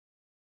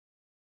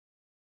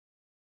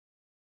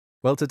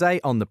Well, today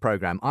on the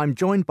programme, I'm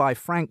joined by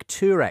Frank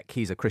Turek.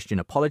 He's a Christian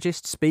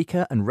apologist,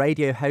 speaker and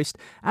radio host,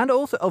 and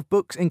author of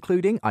books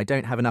including I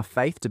Don't Have Enough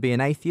Faith to Be an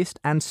Atheist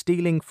and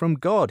Stealing from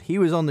God. He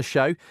was on the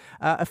show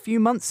a few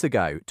months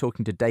ago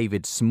talking to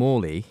David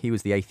Smalley. He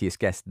was the atheist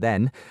guest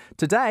then.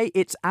 Today,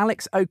 it's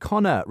Alex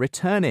O'Connor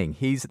returning.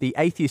 He's the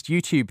atheist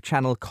YouTube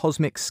channel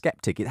Cosmic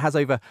Skeptic. It has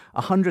over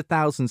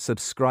 100,000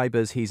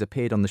 subscribers. He's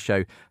appeared on the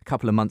show a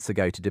couple of months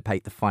ago to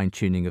debate the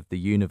fine-tuning of the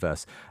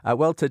universe.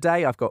 Well,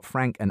 today I've got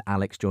Frank and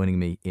Alex joining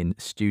me in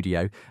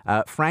studio.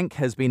 Frank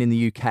has been in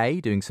the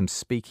UK doing some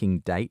speaking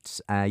dates.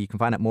 You can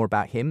find out more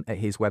about him at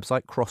his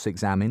website,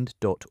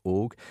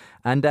 crossexamined.org.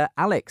 And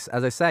Alex,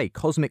 as I say,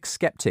 Cosmic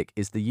Skeptic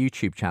is the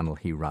YouTube channel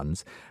he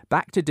runs.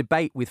 Back to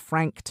debate with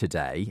Frank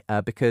today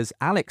because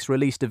Alex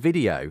released a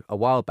video a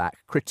while back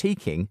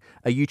critiquing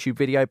a YouTube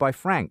video by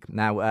Frank.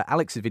 Now,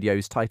 Alex's video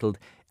is titled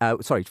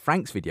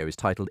Frank's video is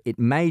titled, "It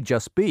May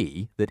Just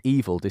Be That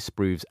Evil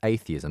Disproves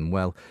Atheism."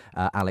 Well,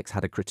 Alex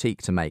had a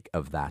critique to make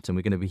of that, and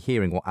we're going to be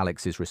hearing what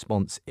Alex's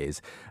response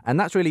is. And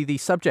that's really the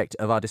subject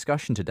of our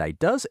discussion today.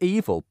 Does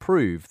evil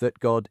prove that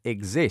God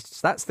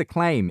exists? That's the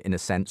claim, in a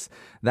sense,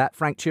 that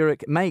Frank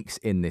Turek makes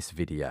in this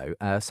video.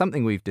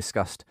 Something we've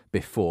discussed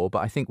before,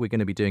 but I think we're going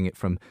to be doing it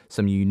from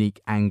some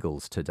unique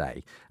angles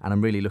today. And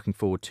I'm really looking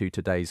forward to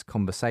today's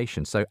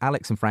conversation. So,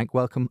 Alex and Frank,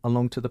 welcome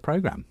along to the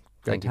programme.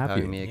 Thank you for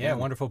having me again. Yeah,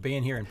 wonderful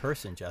being here in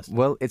person, Justin.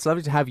 Well, it's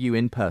lovely to have you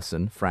in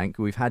person, Frank.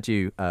 We've had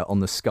you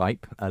on the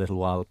Skype a little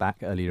while back,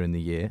 earlier in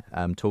the year,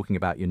 talking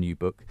about your new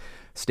book,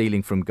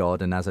 Stealing from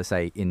God, and as I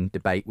say, in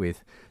debate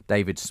with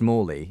David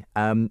Smalley.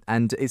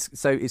 And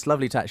it's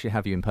lovely to actually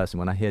have you in person.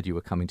 When I heard you were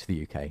coming to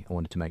the UK, I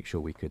wanted to make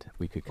sure we could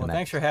connect. Well,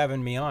 thanks for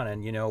having me on.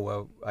 And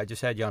I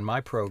just had you on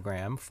my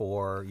program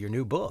for your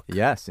new book.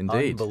 Yes,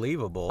 indeed.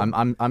 Unbelievable.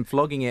 I'm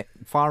flogging it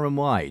far and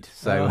wide.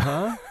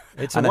 So.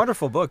 It's a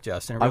wonderful book,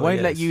 Justin. It really I won't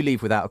is. let you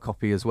leave without a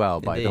copy as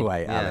well, by the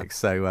way, yeah. Alex.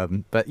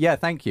 So, but yeah,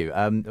 thank you.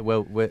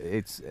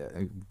 It's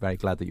very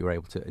glad that you were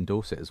able to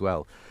endorse it as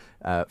well,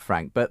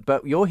 Frank.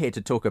 But you're here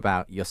to talk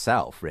about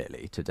yourself,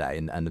 really, today,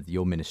 and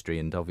your ministry,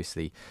 and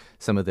obviously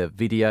some of the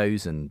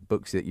videos and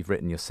books that you've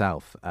written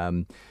yourself.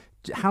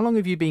 How long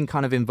have you been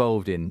kind of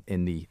involved in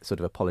the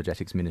sort of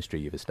apologetics ministry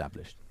you've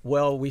established?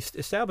 Well, we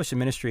established a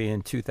ministry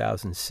in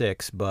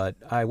 2006, but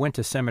I went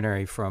to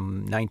seminary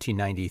from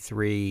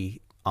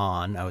 1993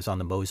 on. I was on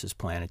the Moses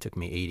Plan. It took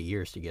me 80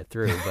 years to get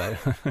through, but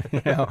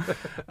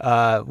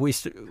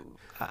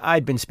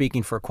I'd been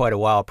speaking for quite a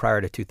while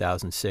prior to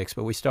 2006,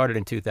 but we started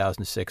in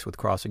 2006 with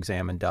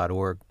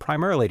crossexamined.org,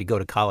 primarily to go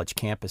to college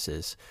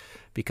campuses,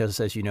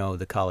 because as you know,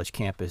 the college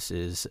campus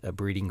is a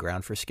breeding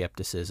ground for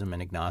skepticism and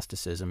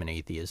agnosticism and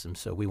atheism.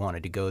 So we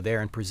wanted to go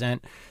there and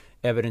present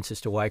evidence as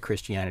to why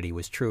Christianity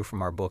was true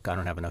from our book, I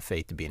Don't Have Enough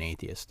Faith to Be an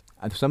Atheist.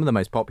 And some of the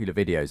most popular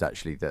videos,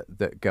 actually,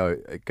 that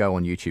go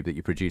on YouTube that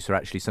you produce are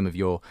actually some of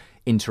your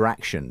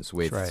interactions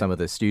with some of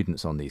the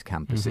students on these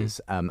campuses.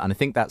 And I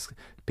think that's,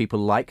 people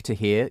like to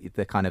hear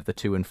the kind of the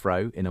to and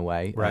fro in a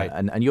way. Right.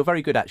 And you're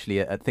very good,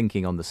 actually, at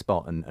thinking on the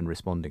spot and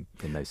responding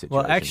in those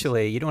situations. Well,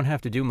 actually, you don't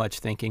have to do much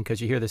thinking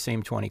because you hear the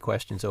same 20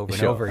 questions over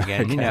and over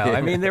again. Okay. I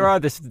mean, there are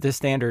the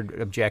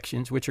standard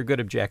objections, which are good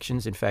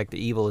objections. In fact,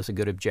 the evil is a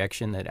good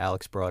objection that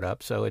Alex brought up.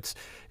 So it's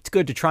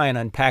good to try and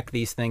unpack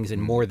these things in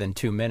more than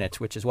 2 minutes,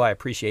 which is why I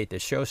appreciate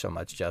this show so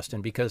much,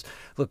 Justin, because,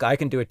 look, I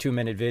can do a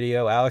 2-minute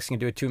video, Alex can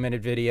do a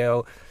 2-minute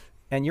video,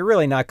 and you're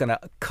really not going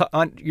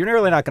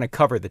to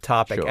cover the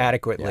topic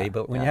adequately,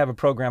 but when you have a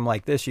program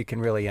like this, you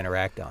can really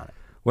interact on it.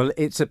 Well,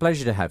 it's a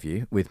pleasure to have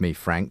you with me,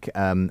 Frank.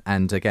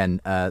 And again,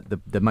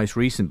 the most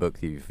recent book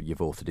that you've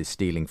authored is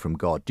Stealing from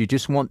God. Do you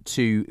just want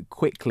to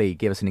quickly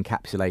give us an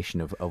encapsulation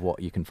of what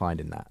you can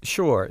find in that?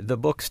 Sure. The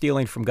book,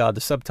 Stealing from God,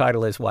 the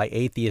subtitle is Why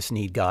Atheists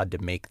Need God to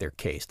Make Their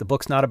Case. The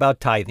book's not about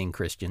tithing,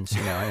 Christians.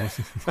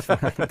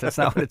 That's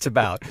not what it's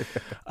about.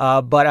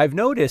 But I've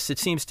noticed, it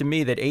seems to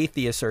me, that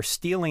atheists are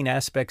stealing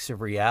aspects of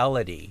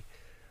reality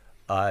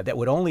that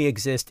would only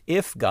exist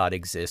if God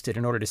existed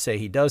in order to say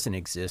he doesn't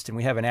exist. And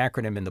we have an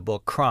acronym in the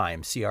book,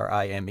 CRIMES,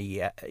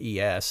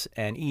 C-R-I-M-E-S,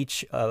 and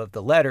each of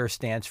the letters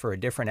stands for a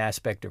different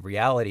aspect of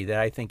reality that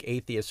I think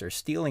atheists are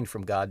stealing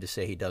from God to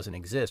say he doesn't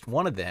exist.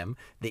 One of them,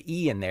 the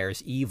E in there,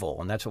 is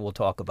evil, and that's what we'll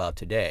talk about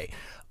today.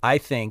 I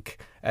think,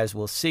 as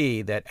we'll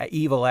see, that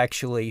evil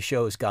actually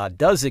shows God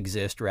does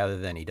exist rather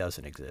than he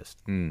doesn't exist.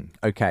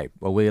 Okay.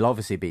 Well, we'll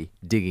obviously be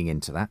digging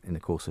into that in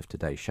the course of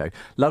today's show.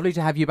 Lovely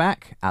to have you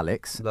back,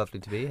 Alex. Lovely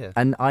to be here.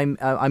 And I'm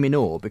in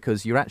awe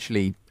because you're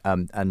actually,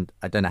 and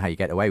I don't know how you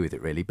get away with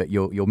it really, but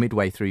you're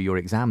midway through your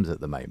exams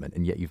at the moment,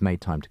 and yet you've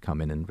made time to come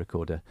in and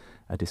record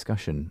a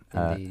discussion.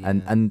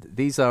 Indeed, and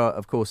these are,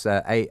 of course,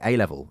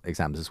 A-level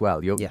exams as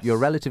well. You're a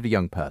relatively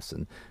young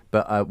person,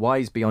 but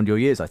wise beyond your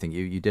years. I think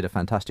you did a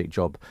fantastic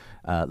job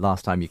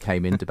last time you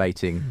came in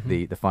debating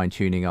the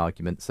fine-tuning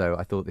argument. So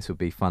I thought this would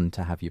be fun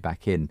to have you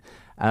back in.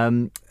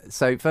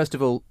 So first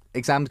of all,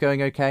 exams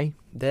going okay?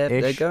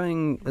 They're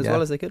going as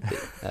well as they could be.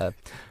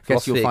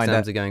 Philosophy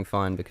exams are going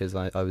fine because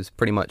I was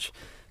pretty much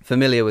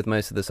familiar with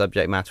most of the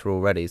subject matter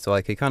already, so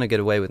I could kind of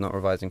get away with not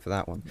revising for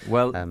that one.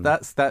 Well,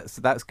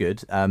 that's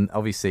good.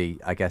 Obviously,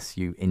 I guess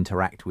you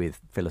interact with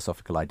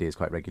philosophical ideas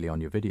quite regularly on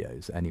your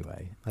videos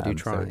anyway. I do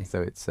try.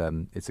 So it's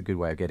a good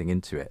way of getting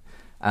into it.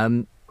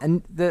 And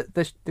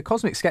the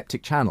Cosmic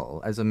Skeptic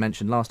channel, as I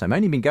mentioned last time,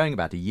 only been going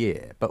about a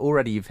year, but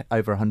already you've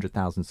over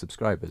 100,000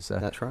 subscribers.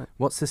 That's right.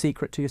 What's the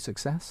secret to your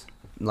success?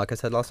 Like I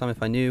said last time,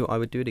 if I knew, I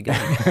would do it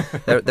again.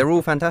 They're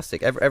all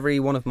fantastic. Every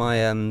one of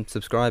my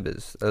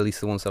subscribers, at least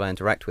the ones that I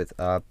interact with,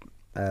 are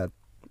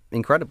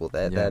incredible.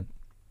 They're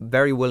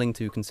very willing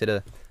to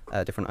consider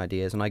different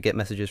ideas, and I get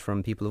messages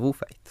from people of all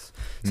faiths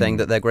saying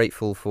that they're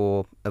grateful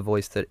for a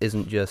voice that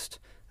isn't just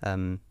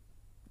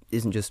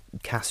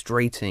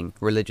castrating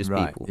religious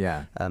people,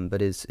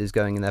 but is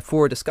going in there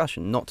for a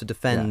discussion, not to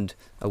defend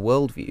a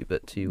worldview,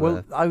 but to...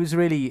 Well, I was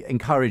really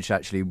encouraged,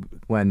 actually,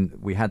 when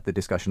we had the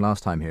discussion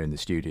last time here in the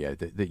studio,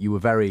 that you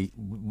were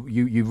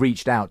you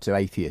reached out to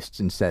atheists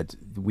and said,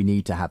 we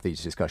need to have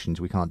these discussions.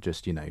 We can't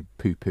just,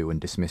 poo-poo and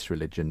dismiss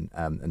religion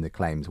and the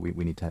claims. We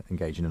need to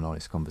engage in an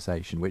honest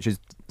conversation, which is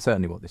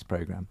certainly what this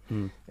programme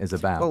is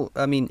about. Well,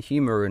 I mean,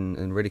 humour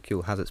and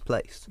ridicule has its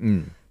place.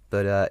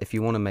 But if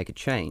you want to make a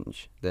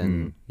change,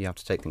 then you have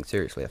to take things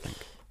seriously, I think.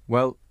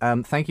 Well,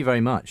 thank you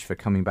very much for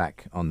coming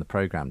back on the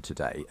programme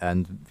today.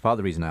 And part of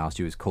the reason I asked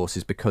you, of course,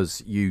 is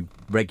because you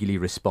regularly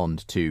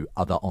respond to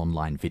other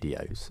online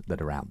videos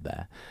that are out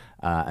there.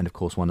 And, of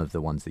course, one of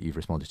the ones that you've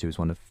responded to is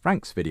one of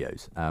Frank's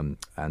videos.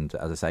 And,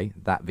 as I say,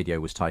 that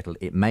video was titled,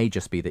 "It May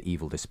Just Be That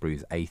Evil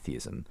Disproves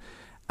Atheism."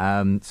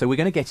 So we're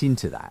going to get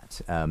into that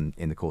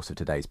in the course of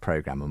today's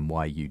programme and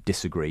why you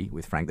disagree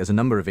with Frank. There's a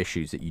number of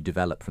issues that you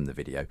develop from the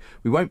video.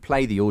 We won't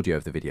play the audio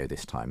of the video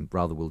this time.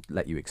 Rather, we'll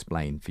let you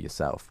explain for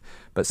yourself.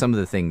 But some of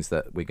the things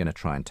that we're going to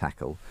try and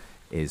tackle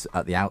is,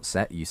 at the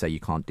outset, you say you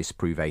can't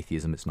disprove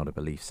atheism. It's not a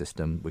belief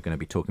system. We're going to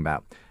be talking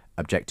about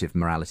objective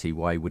morality.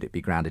 Why would it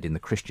be grounded in the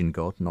Christian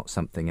God, not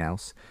something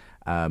else?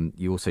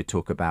 You also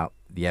talk about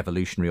the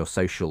evolutionary or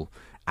social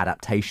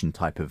adaptation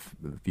type of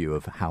view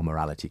of how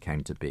morality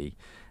came to be.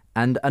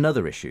 And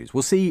other issues.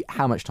 We'll see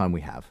how much time we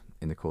have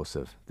in the course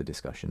of the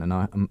discussion, and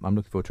I'm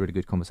looking forward to a really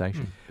good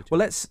conversation. Well,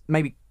 let's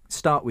maybe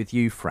start with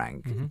you,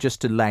 Frank,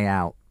 just to lay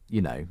out,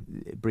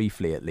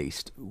 briefly at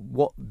least,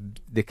 what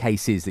the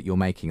case is that you're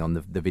making on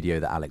the video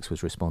that Alex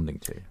was responding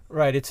to.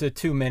 Right, it's a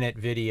 2-minute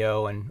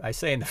video, and I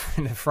say in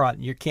the front,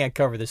 you can't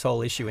cover this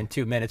whole issue in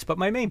 2 minutes, but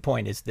my main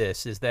point is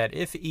this, is that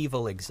if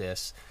evil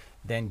exists,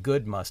 then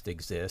good must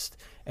exist.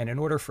 And in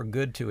order for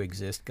good to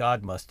exist,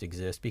 God must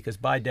exist, because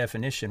by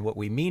definition, what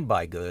we mean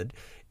by good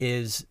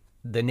is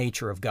the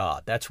nature of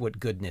God. That's what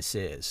goodness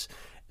is.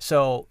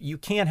 So you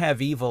can't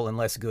have evil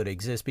unless good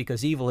exists,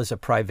 because evil is a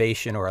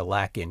privation or a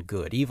lack in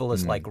good. Evil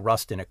is like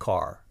rust in a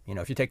car.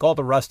 If you take all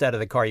the rust out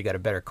of the car, you got a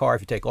better car.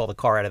 If you take all the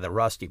car out of the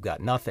rust, you've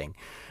got nothing.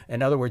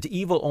 In other words,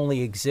 evil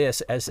only exists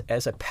as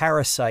a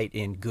parasite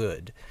in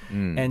good.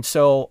 And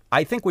so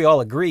I think we all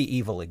agree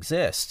evil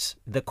exists.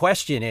 The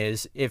question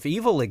is, if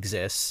evil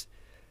exists,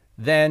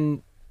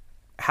 then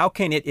how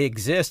can it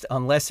exist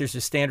unless there's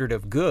a standard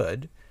of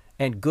good?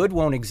 And good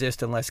won't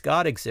exist unless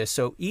God exists.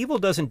 So evil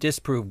doesn't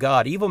disprove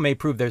God. Evil may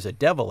prove there's a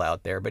devil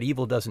out there, but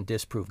evil doesn't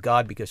disprove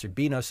God, because there'd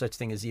be no such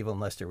thing as evil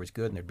unless there was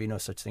good, and there'd be no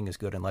such thing as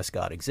good unless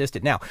God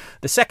existed. Now,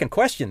 the second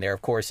question there,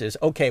 of course, is,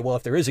 okay, well,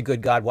 if there is a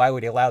good God, why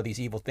would he allow these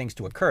evil things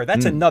to occur?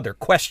 That's another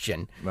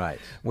question, right?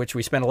 Which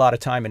we spend a lot of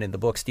time in the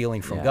book,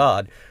 Stealing from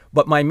God.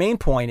 But my main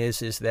point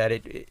is that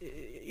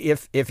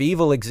if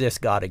evil exists,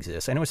 God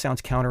exists. I know it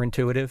sounds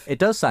counterintuitive. It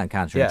does sound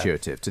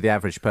counterintuitive to the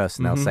average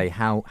person. They'll say,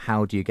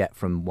 how do you get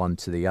from one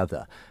to the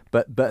other?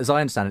 But as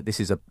I understand it, this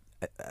is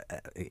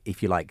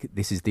if you like,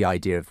 this is the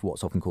idea of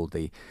what's often called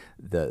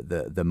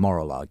the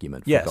moral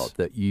argument for God.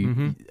 That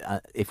you,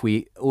 if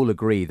we all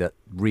agree that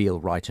real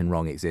right and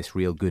wrong exist,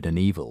 real good and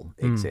evil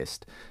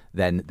exist,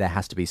 then there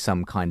has to be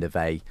some kind of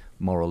a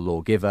moral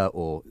lawgiver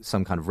or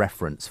some kind of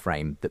reference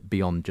frame that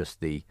beyond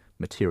just the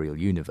material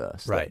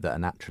universe that a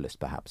naturalist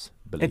perhaps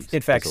believes.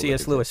 In fact,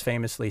 C.S. Lewis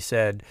famously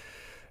said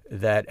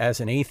that as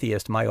an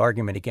atheist, my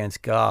argument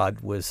against God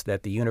was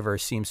that the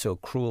universe seems so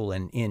cruel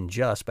and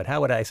unjust. But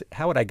how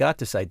would I got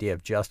this idea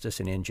of justice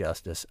and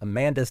injustice? A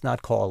man does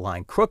not call a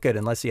line crooked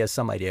unless he has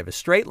some idea of a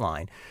straight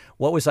line.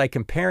 What was I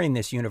comparing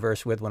this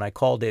universe with when I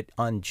called it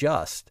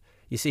unjust?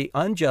 You see,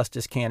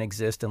 injustice can't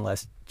exist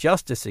unless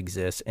justice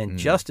exists, and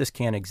justice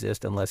can't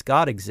exist unless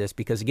God exists,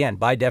 because, again,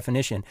 by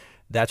definition,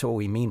 that's what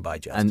we mean by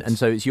justice. And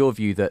so it's your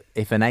view that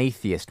if an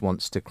atheist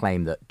wants to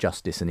claim that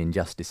justice and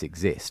injustice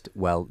exist,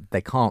 well,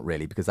 they can't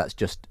really, because that's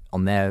just,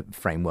 on their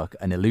framework,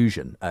 an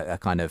illusion, a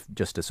kind of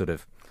just a sort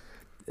of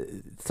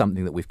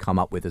something that we've come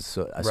up with as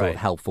a sort of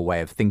helpful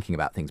way of thinking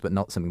about things, but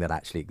not something that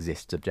actually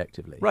exists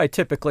objectively. Right,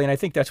 typically, and I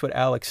think that's what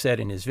Alex said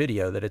in his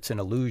video, that it's an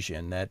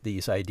illusion, that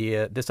this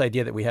idea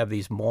that we have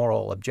these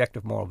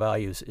objective moral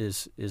values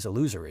is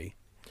illusory.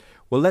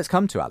 Well, let's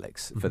come to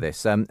Alex for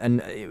this,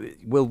 and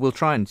we'll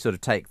try and sort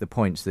of take the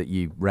points that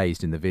you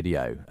raised in the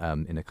video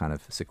in a kind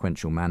of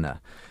sequential manner.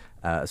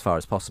 as far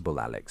as possible,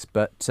 Alex.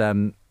 But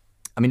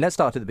I mean, let's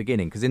start at the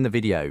beginning, because in the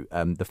video,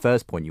 the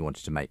first point you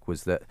wanted to make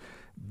was that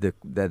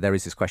there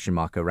is this question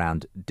mark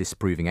around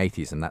disproving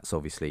atheism. That's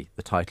obviously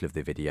the title of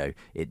the video.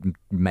 It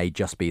may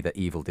just be that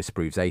evil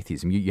disproves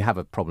atheism. You have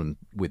a problem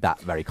with that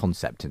very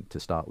concept to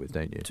start with,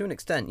 don't you? To an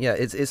extent, yeah.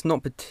 It's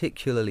not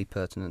particularly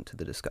pertinent to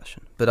the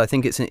discussion, but I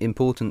think it's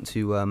important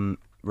to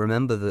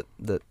remember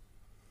that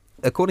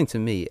according to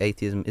me,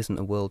 atheism isn't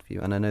a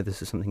worldview. And I know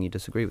this is something you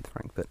disagree with,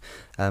 Frank, but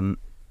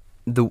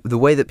the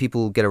way that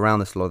people get around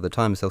this a lot of the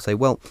time is they'll say,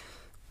 well,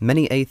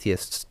 many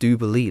atheists do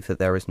believe that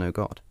there is no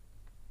God.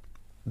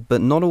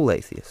 But not all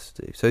atheists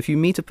do. So if you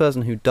meet a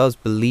person who does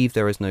believe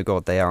there is no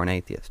God, they are an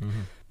atheist.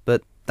 Mm-hmm.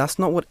 But that's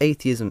not what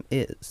atheism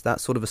is.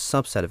 That's sort of a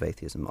subset of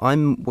atheism.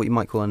 I'm what you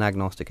might call an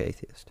agnostic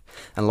atheist.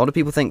 And a lot of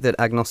people think that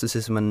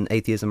agnosticism and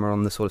atheism are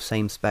on the sort of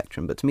same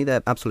spectrum, but to me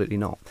they're absolutely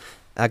not.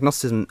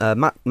 Agnosticism,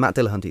 Matt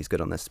Dillahunty is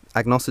good on this.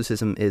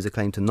 Agnosticism is a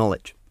claim to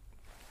knowledge.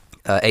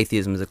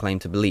 Atheism is a claim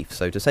to belief.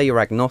 So to say you're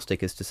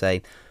agnostic is to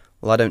say,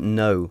 well, I don't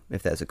know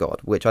if there's a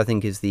God, which I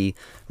think is the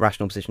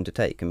rational position to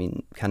take. I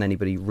mean, can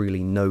anybody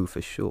really know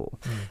for sure?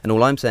 Mm. And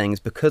all I'm saying is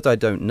because I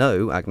don't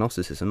know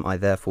agnosticism, I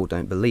therefore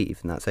don't believe,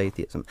 and that's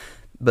atheism.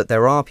 But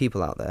there are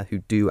people out there who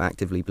do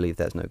actively believe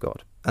there's no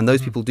God. And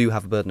those people do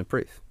have a burden of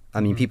proof.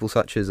 I mean, people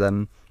such as,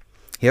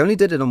 he only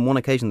did it on one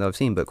occasion that I've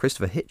seen, but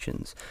Christopher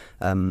Hitchens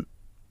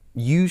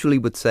usually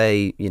would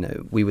say, you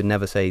know, we would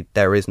never say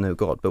there is no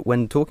God. But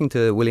when talking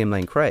to William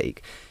Lane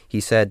Craig, he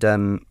said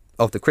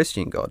of the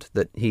Christian God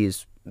that he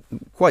is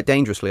quite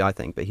dangerously, I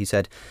think, but he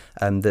said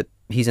that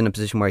he's in a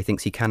position where he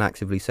thinks he can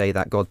actively say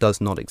that God does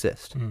not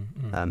exist.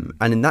 And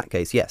in that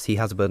case, yes, he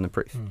has a burden of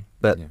proof.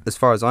 But as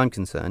far as I'm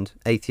concerned,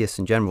 atheists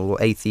in general,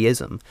 or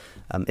atheism,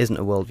 isn't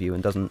a worldview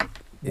and doesn't...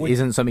 It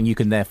isn't something you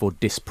can therefore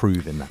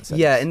disprove in that sense.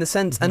 Yeah, in the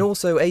sense, and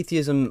also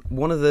atheism,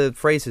 one of the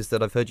phrases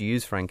that I've heard you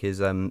use, Frank,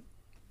 is on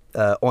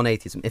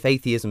atheism, if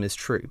atheism is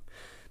true.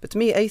 But to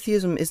me,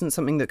 atheism isn't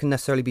something that can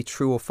necessarily be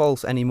true or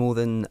false any more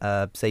than,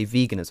 say,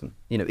 veganism.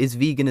 You know, is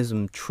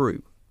veganism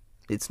true?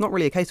 It's not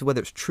really a case of whether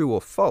it's true or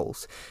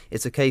false.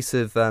 It's a case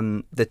of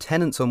the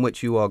tenets on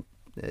which you are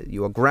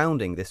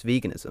grounding this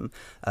veganism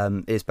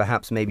is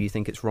perhaps maybe you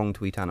think it's wrong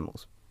to eat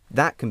animals.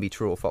 That can be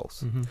true or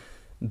false.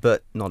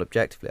 But not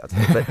objectively, I'd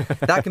say.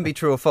 But that can be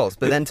true or false.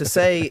 But then to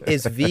say,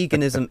 is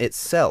veganism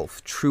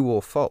itself true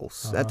or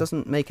false? That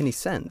doesn't make any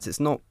sense. It's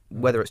not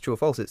whether it's true or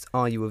false. It's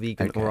are you a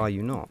vegan or are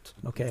you not?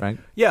 Okay. Frank?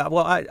 Yeah,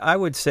 well, I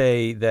would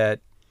say that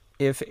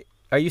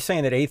are you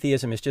saying that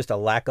atheism is just a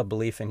lack of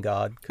belief in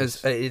God?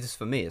 It is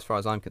for me, as far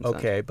as I'm concerned.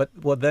 Okay, but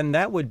then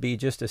that would be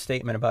just a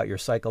statement about your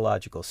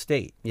psychological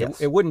state.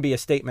 Yes. It wouldn't be a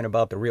statement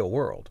about the real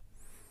world.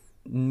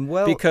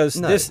 Well, because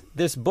no.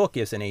 this book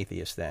is an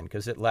atheist then,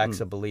 because it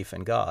lacks a belief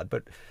in God.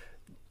 But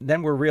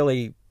then we're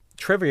really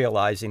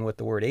trivializing what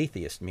the word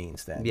atheist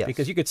means then. Yes.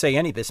 Because you could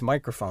say this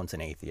microphone's an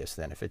atheist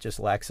then, if it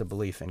just lacks a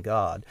belief in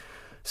God.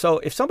 So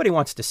if somebody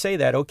wants to say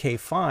that, okay,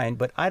 fine,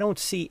 but I don't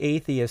see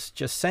atheists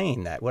just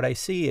saying that. What I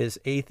see is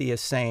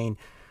atheists saying,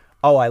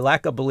 oh, I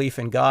lack a belief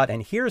in God,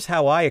 and here's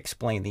how I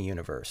explain the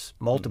universe.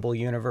 Multiple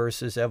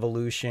universes,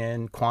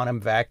 evolution,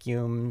 quantum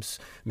vacuums,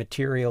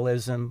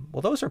 materialism.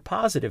 Well, those are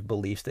positive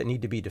beliefs that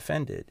need to be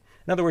defended.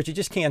 In other words, you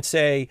just can't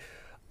say,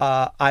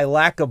 I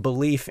lack a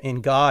belief in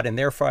God, and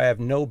therefore I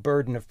have no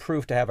burden of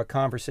proof to have a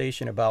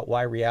conversation about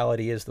why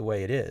reality is the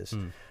way it is.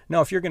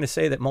 No, if you're going to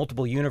say that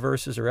multiple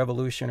universes or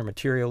evolution or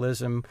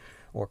materialism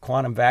or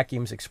quantum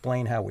vacuums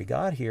explain how we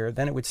got here,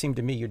 then it would seem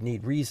to me you'd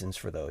need reasons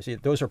for those.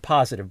 Those are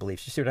positive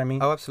beliefs. You see what I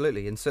mean? Oh,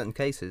 absolutely. In certain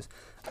cases.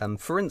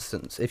 For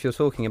instance, if you're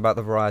talking about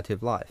the variety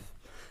of life,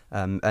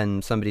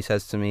 and somebody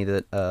says to me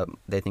that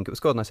they think it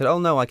was God, and I said, oh,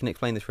 no, I can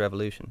explain this through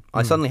evolution.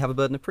 I suddenly have a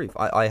burden of proof.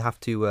 I have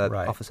to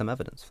offer some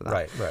evidence for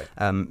that.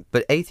 Right.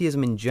 But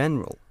atheism in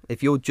general,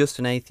 if you're just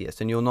an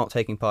atheist and you're not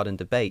taking part in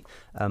debate,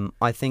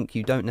 I think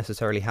you don't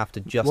necessarily have to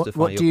justify your position.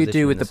 What do you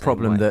do with the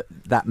problem way.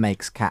 that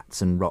makes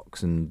cats and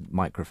rocks and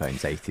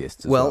microphones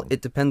atheists as well?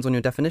 It depends on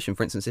your definition.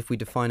 For instance, if we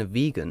define a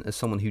vegan as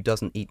someone who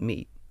doesn't eat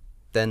meat,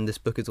 then this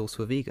book is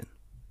also a vegan.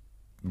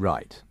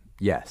 Right.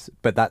 Yes,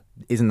 but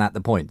isn't that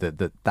the point,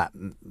 that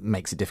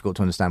makes it difficult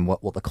to understand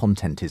what the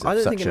content is of I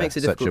don't think it makes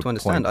it difficult to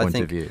understand.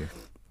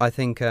 I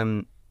think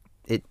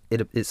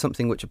it's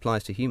something which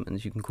applies to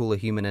humans. You can call a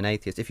human an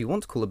atheist. If you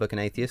want to call a book an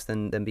atheist,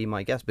 then be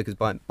my guest, because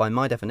by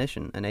my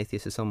definition, an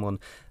atheist is someone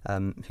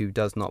who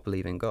does not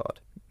believe in God.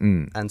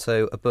 And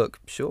so a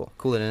book, sure,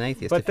 call it an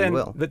atheist you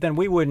will. But then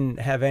we wouldn't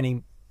have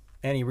any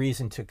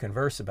reason to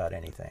converse about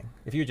anything.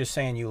 If you're just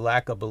saying you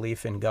lack a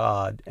belief in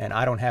God and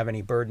I don't have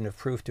any burden of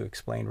proof to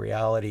explain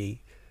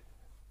reality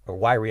or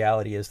why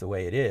reality is the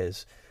way it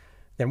is,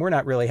 then we're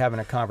not really having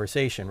a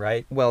conversation,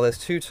 right? Well, there's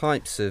two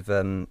types of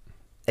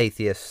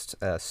atheist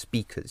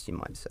speakers, you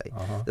might say.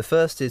 The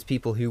first is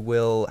people who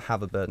will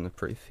have a burden of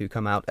proof, who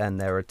come out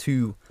and there are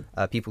two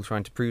people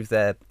trying to prove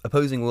their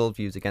opposing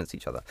worldviews against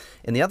each other.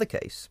 In the other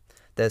case,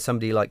 there's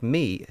somebody like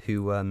me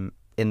who,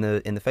 in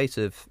the face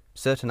of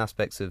certain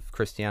aspects of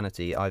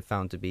Christianity, I've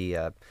found to be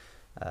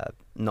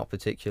not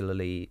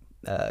particularly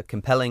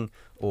compelling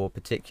or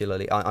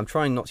particularly... I'm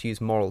trying not to use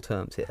moral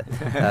terms here,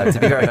 to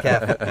be very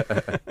careful.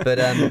 But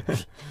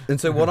and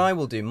so what I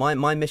will do,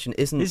 my mission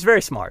isn't... He's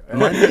very smart.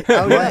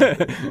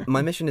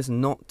 My mission is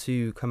not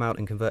to come out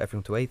and convert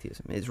everyone to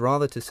atheism. It's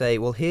rather to say,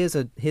 well, here's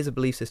a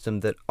belief system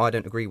that I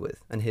don't agree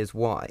with, and here's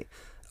why.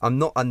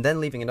 I'm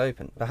then leaving it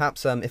open.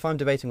 Perhaps if I'm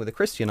debating with a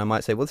Christian, I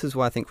might say, well, this is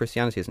why I think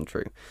Christianity isn't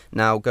true.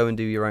 Now go and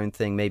do your own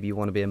thing. Maybe you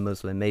want to be a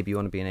Muslim. Maybe you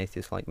want to be an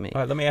atheist like me.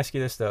 All right, let me ask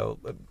you this, though.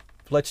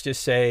 Let's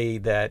just say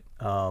that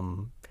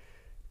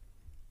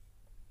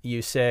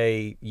you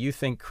say you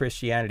think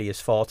Christianity is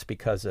false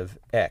because of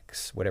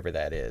X, whatever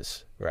that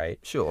is, right?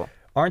 Sure.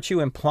 Aren't you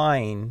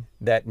implying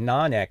that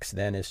non-X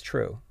then is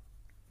true?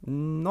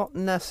 Not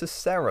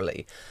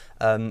necessarily.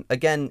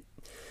 Again,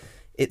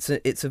 it's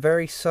a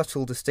very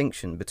subtle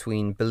distinction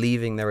between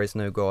believing there is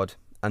no God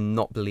and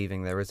not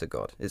believing there is a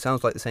God. It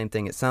sounds like the same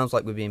thing. It sounds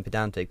like we're being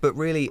pedantic, but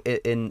really,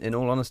 in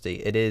all honesty,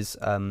 it is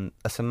a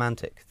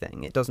semantic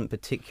thing. It doesn't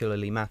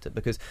particularly matter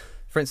because,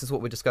 for instance,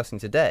 what we're discussing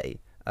today,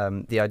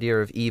 the idea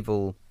of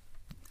evil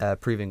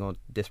proving or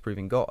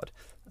disproving God,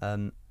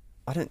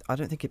 I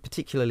don't think it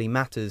particularly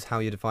matters how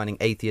you're defining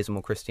atheism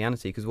or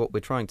Christianity, because what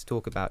we're trying to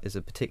talk about is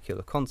a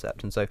particular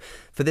concept. And so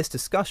for this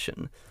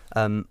discussion,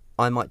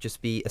 I might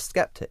just be a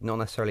skeptic, not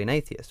necessarily an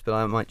atheist, but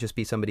I might just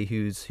be somebody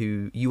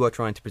who you are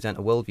trying to present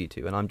a worldview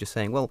to, and I'm just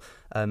saying, well,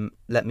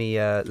 let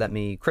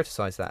me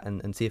criticize that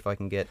and see if I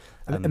can get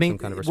some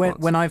kind of response.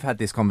 When I've had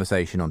this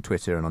conversation on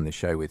Twitter and on this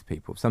show with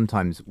people,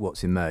 sometimes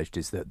what's emerged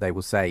is that they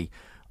will say,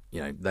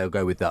 they'll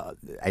go with the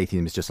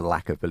atheism is just a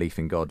lack of belief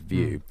in God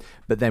view.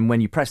 But then when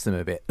you press them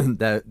a bit,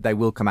 they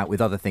will come out with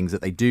other things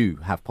that they do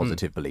have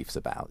positive beliefs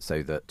about,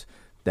 so that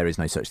there is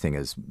no such thing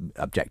as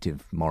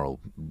objective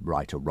moral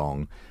right or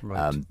wrong.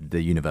 Right.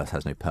 The universe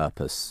has no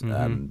purpose.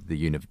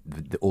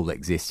 All that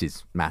exists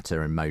is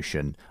matter and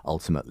motion,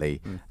 ultimately,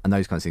 and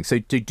those kinds of things. So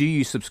do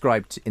you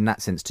subscribe in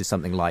that sense to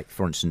something like,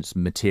 for instance,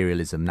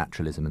 materialism,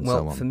 naturalism, and so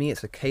on? Well, for me,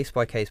 it's a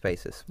case-by-case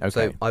basis. Okay.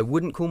 So I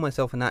wouldn't call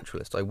myself a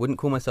naturalist. I wouldn't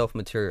call myself a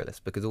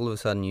materialist, because all of a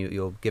sudden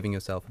you're giving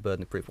yourself a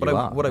burden of proof.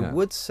 What I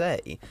would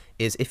say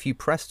is, if you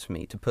pressed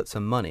me to put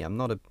some money, I'm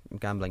not a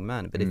gambling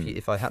man, but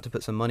if I had to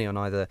put some money on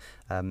either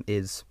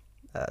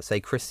say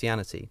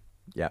Christianity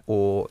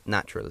or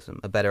naturalism,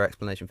 a better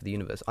explanation for the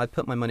universe, I'd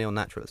put my money on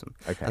naturalism.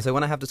 Okay. And so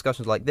when I have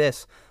discussions like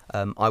this,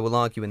 I will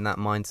argue in that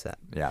mindset.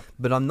 Yeah.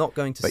 But I'm not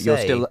going to say... But you're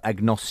still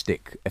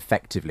agnostic,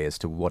 effectively, as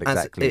to what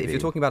exactly... If you're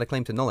talking about a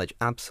claim to knowledge,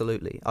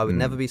 absolutely. I would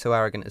never be so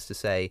arrogant as to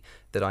say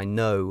that I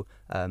know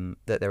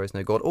that there is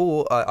no God,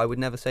 or I would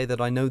never say that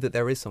I know that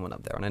there is someone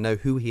up there, and I know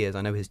who he is,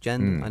 I know his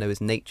gender, I know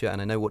his nature,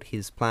 and I know what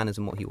his plan is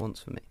and what he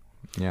wants for me.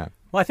 Yeah.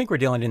 Well, I think we're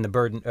dealing in the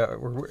burden.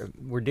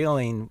 We're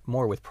dealing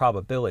more with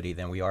probability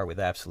than we are with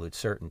absolute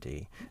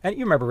certainty. And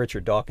you remember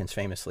Richard Dawkins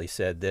famously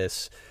said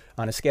this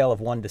on a scale of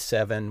 1 to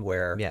 7,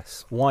 where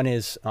 1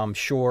 is I'm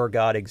sure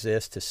God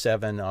exists, to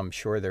 7 I'm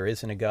sure there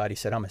isn't a God. He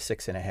said I'm a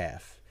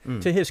 6.5.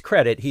 To his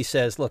credit, he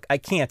says, look, I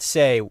can't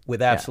say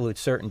with absolute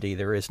certainty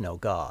there is no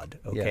God,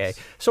 okay? Yes.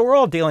 So we're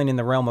all dealing in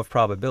the realm of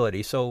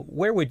probability. So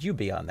where would you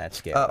be on that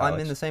scale, I'm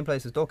in the same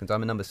place as Dawkins.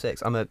 I'm a number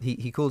 6.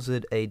 He calls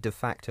it a de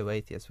facto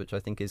atheist, which I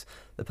think is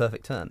the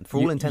perfect term.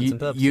 For all intents and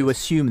purposes. You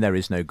assume there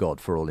is no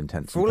God for all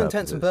intents and purposes. For all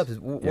intents and purposes.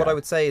 What I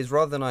would say is,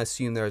 rather than I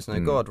assume there is no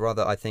God,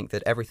 rather I think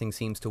that everything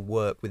seems to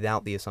work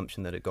without the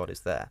assumption that a God is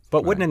there.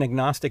 But wouldn't an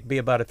agnostic be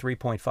about a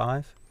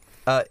 3.5?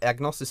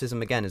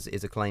 Agnosticism, again,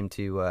 is a claim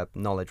to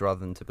knowledge rather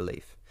than to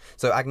belief.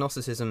 So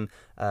agnosticism,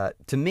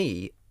 to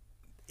me,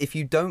 if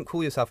you don't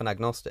call yourself an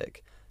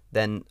agnostic,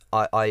 then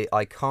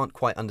I can't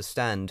quite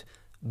understand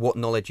what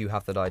knowledge you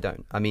have that I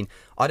don't. I mean,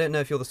 I don't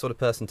know if you're the sort of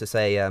person to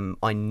say,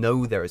 I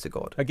know there is a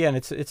God. Again,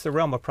 it's the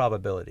realm of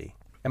probability.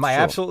 Am I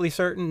absolutely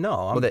certain? No,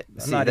 I'm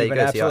not even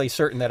absolutely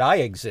certain that I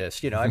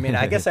exist. I mean,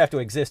 I guess I have to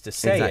exist to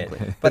say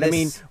it. But I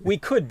mean, we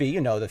could be,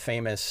 the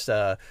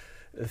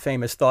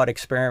famous thought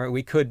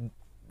experiment.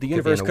 The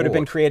universe could have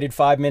been created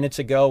 5 minutes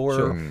ago.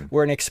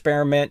 We're an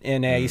experiment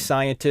in a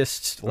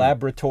scientist's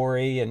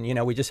laboratory,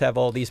 and we just have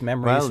all these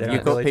memories. Well,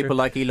 you've got people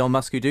like Elon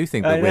Musk who do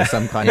think that we're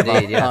some kind of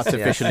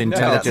artificial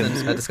intelligence.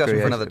 A discussion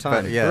for another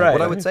time. But,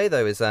 what I would say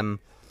though is,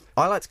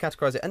 I like to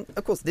categorize it, and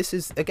of course this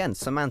is, again,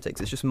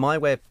 semantics. It's just my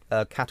way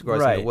of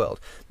categorizing the world.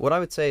 What I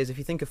would say is, if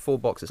you think of 4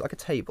 boxes, like a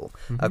table,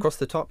 across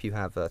the top you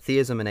have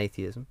theism and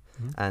atheism,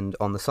 and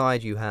on the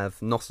side you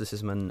have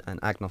Gnosticism and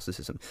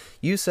agnosticism.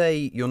 You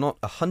say you're not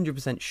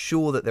 100%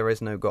 sure that there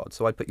is no God,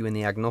 so I'd put you in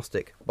the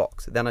agnostic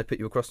box. Then I'd put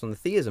you across on the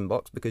theism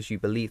box because you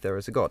believe there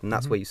is a God, and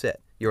that's where you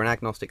sit. You're an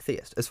agnostic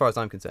theist, as far as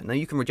I'm concerned. Now,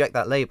 you can reject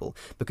that label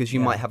because you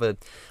might have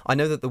I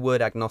know that the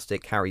word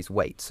agnostic carries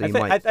weight, so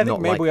I think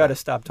maybe we ought to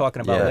stop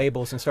talking about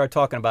labels and start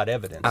talking about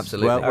evidence.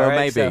 Absolutely. Well,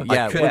 maybe.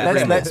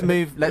 Let's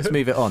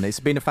move it on. It's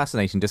been a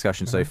fascinating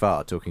discussion so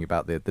far, talking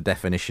about the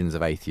definitions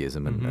of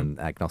atheism and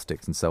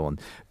agnostics and so on.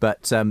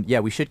 But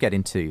yeah, we should get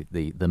into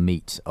the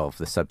meat of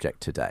the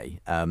subject today,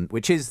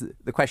 which is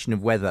the question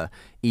of whether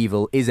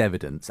evil is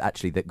evidence,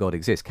 actually, that God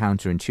exists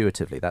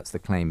counterintuitively. That's the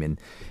claim in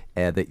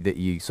that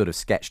you sort of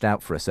sketched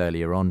out for us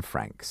earlier on,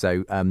 Frank.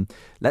 So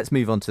let's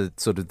move on to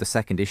sort of the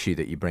second issue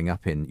that you bring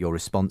up in your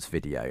response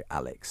video,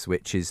 Alex,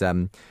 which is,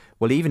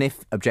 well, even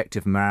if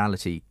objective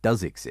morality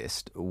does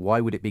exist,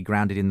 why would it be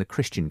grounded in the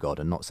Christian God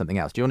and not something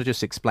else? Do you want to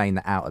just explain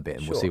that out a bit,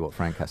 and we'll see what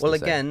Frank has to say? Well,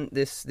 again,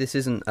 this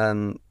isn't...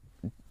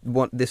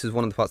 this is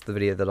one of the parts of the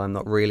video that I'm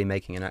not really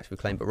making an actual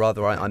claim, but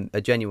rather I'm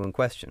a genuine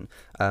question.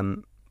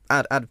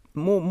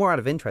 More out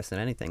of interest than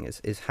anything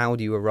is how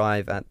do you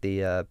arrive at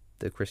the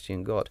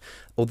Christian God?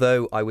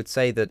 Although I would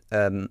say that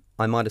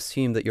I might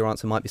assume that your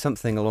answer might be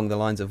something along the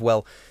lines of,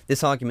 well,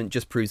 this argument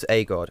just proves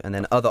a God, and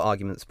then other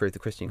arguments prove the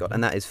Christian God,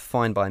 and that is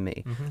fine by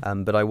me.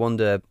 But I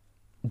wonder,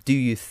 do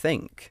you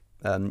think...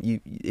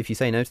 if you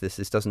say no to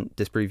this doesn't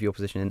disprove your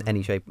position in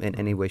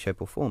any way,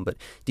 shape, or form. But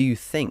do you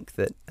think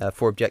that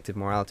for objective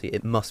morality,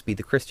 it must be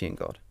the Christian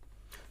God?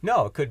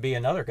 No, it could be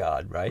another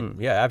God, right?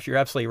 Yeah, you're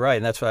absolutely right.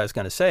 And that's what I was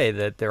going to say,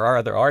 that there are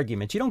other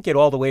arguments. You don't get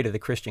all the way to the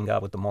Christian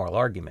God with the moral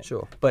argument.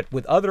 Sure. But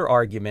with other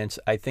arguments,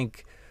 I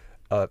think,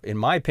 in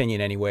my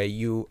opinion anyway,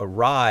 you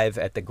arrive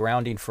at the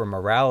grounding for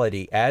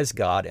morality as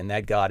God, and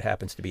that God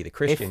happens to be the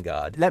Christian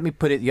God. Let me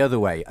put it the other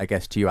way, I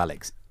guess, to you,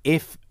 Alex.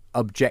 If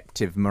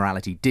objective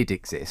morality did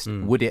exist,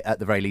 would it at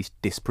the very least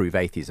disprove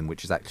atheism,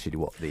 which is actually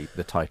what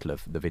the title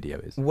of the video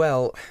is?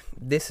 Well,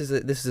 this is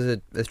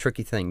a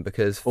tricky thing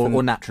because...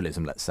 Or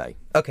naturalism, let's say.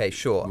 Okay,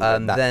 sure.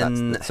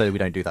 So we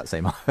don't do that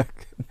same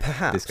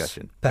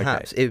discussion.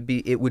 Perhaps.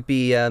 Okay. It would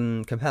be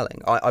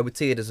compelling. I would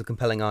see it as a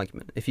compelling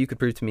argument. If you could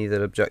prove to me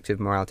that objective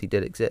morality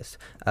did exist,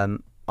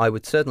 I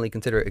would certainly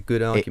consider it a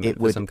good argument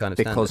for some kind of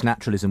standard. Because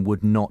naturalism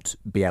would not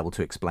be able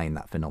to explain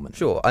that phenomenon.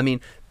 Sure. I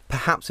mean,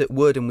 perhaps it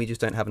would, and we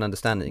just don't have an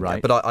understanding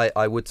yet. But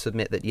I would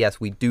submit that, yes,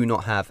 we do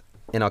not have,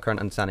 in our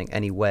current understanding,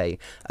 any way.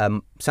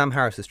 Sam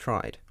Harris has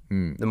tried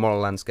The Moral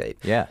Landscape.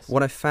 Yes.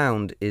 What I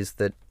found is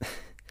that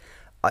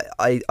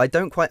I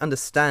don't quite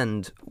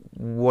understand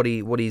what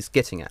he's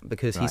getting at,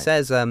 because he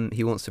says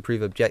he wants to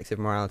prove objective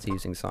morality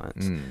using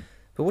science.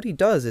 But what he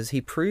does is he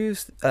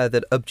proves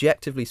that,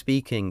 objectively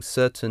speaking,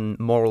 certain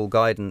moral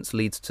guidance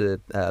leads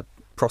to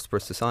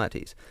prosperous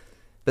societies.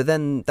 But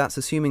then that's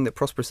assuming that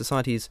prosperous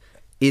societies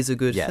is a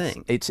good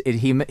thing.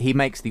 He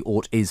makes the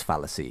ought-is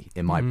fallacy,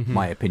 in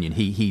my opinion.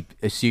 He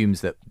assumes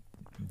that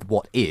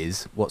what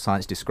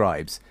science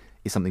describes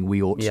is something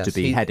we ought to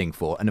be heading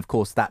for. And of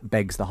course, that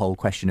begs the whole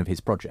question of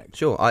his project.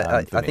 Sure,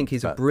 I think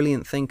he's a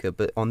brilliant thinker,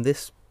 but on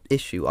this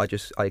issue,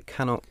 I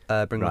cannot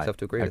bring myself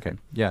to agree with him.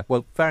 Yeah,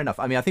 well, fair enough.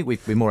 I mean, I think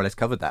we more or less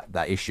covered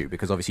that issue,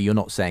 because obviously you're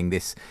not saying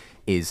this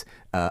is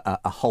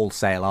a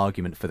wholesale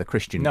argument for the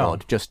Christian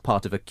God, just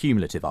part of a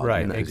cumulative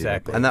argument. Right,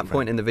 exactly. And that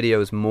point in the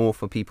video is more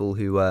for people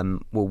who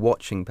were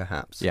watching,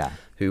 perhaps,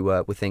 who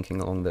were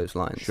thinking along those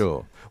lines.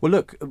 Sure. Well,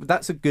 look,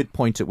 that's a good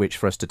point at which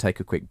for us to take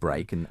a quick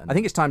break. And I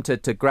think it's time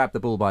to grab the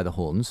bull by the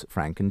horns,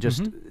 Frank, and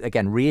just,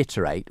 again,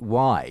 reiterate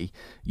why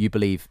you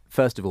believe,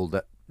 first of all,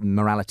 that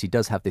morality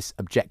does have this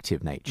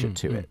objective nature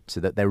to it,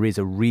 so that there is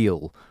a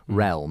real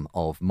realm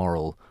of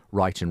moral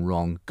right and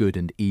wrong, good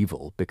and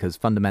evil, because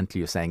fundamentally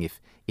you're saying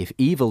if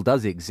evil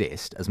does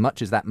exist, as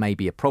much as that may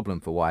be a problem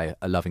for why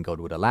a loving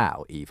God would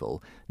allow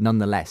evil,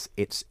 nonetheless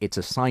it's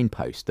a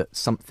signpost that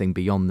something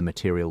beyond the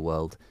material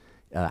world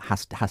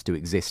has to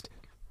exist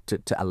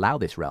to allow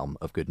this realm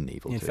of good and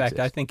evil to exist. In fact,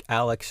 I think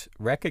Alex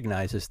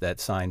recognizes that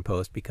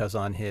signpost, because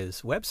on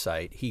his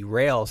website he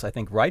rails, I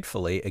think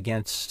rightfully,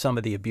 against some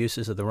of the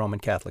abuses of the Roman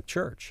Catholic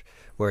Church,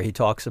 where he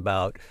talks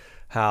about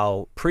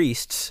how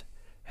priests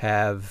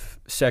have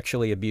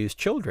sexually abused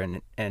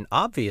children, and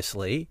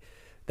obviously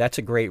that's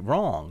a great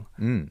wrong.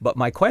 But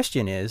my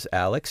question is,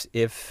 Alex,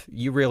 if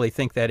you really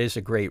think that is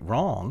a great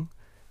wrong,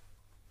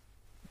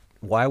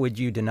 why would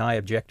you deny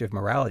objective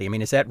morality? I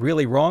mean, is that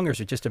really wrong, or is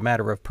it just a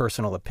matter of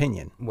personal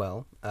opinion?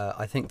 Well,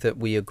 I think that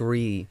we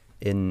agree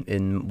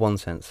in one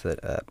sense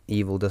that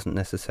evil doesn't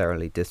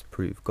necessarily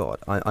disprove God.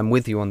 I'm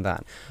with you on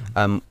that.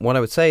 What I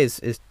would say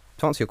is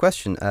to answer your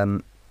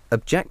question,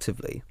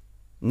 objectively,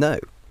 no.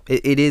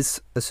 It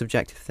is a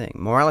subjective thing.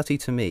 Morality,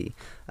 to me,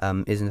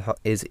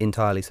 is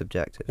entirely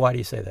subjective. Why do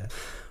you say that?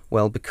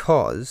 Well,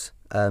 because,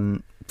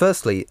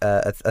 firstly,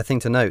 a thing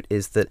to note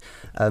is that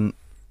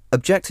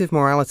objective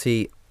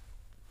morality...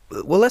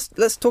 Well,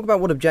 let's talk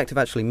about what objective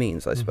actually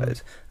means, I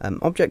suppose.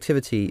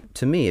 Objectivity,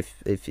 to me,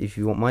 if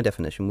you want my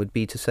definition, would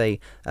be to say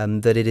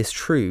that it is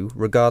true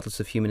regardless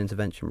of human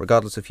intervention,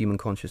 regardless of human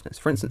consciousness.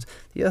 For instance,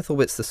 the Earth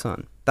orbits the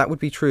Sun. That would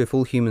be true if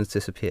all humans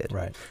disappeared,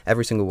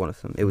 every single one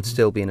of them. It would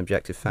still be an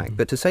objective fact.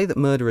 But to say that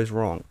murder is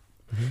wrong,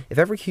 if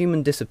every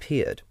human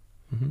disappeared,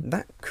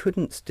 that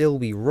couldn't still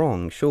be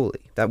wrong,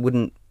 surely. That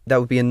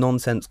would be a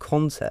nonsense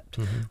concept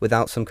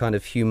without some kind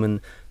of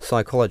human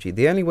psychology.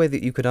 The only way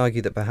that you could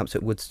argue that perhaps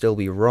it would still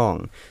be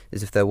wrong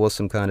is if there was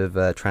some kind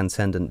of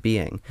transcendent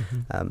being.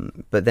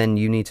 But then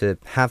you need to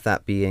have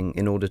that being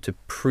in order to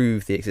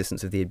prove the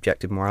existence of the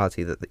objective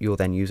morality that you're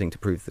then using to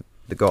prove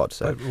the God.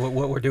 So but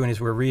what we're doing is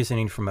we're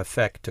reasoning from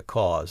effect to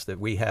cause, that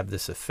we have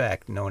this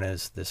effect known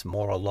as this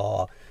moral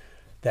law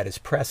that is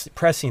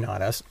pressing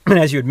on us.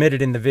 As you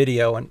admitted in the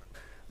video, and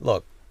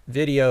look,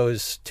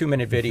 videos,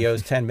 2-minute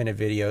videos, 10-minute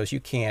videos, you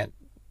can't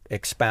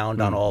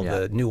expound on all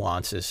the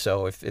nuances.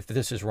 So if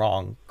this is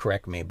wrong,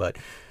 correct me. But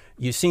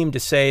you seem to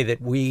say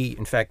that we,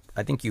 in fact,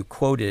 I think you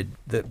quoted,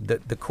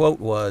 the quote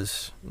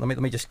was, let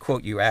me just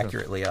quote you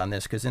accurately on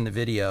this, because in the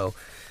video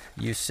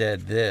you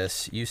said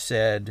this. You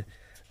said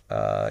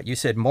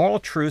moral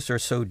truths are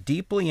so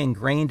deeply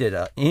ingrained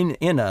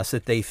in us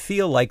that they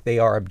feel like they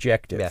are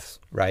objective. Yes.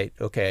 Right?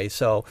 Okay.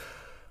 So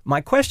my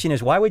question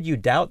is, why would you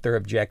doubt they're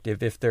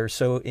objective if they're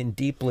so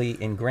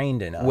deeply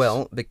ingrained in us?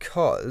 Well,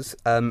 because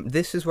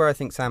this is where I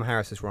think Sam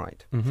Harris is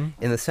right,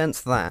 in the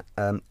sense that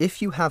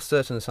if you have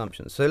certain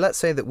assumptions, so let's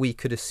say that we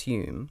could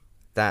assume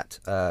that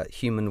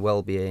human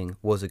well-being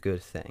was a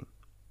good thing.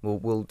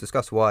 We'll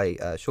discuss why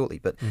shortly,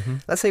 but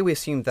let's say we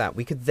assumed that.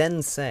 We could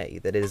then say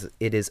that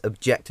it is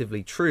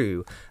objectively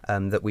true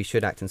that we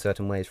should act in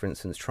certain ways, for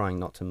instance, trying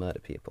not to murder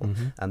people.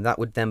 And that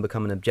would then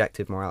become an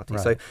objective morality.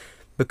 Right. So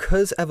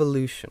because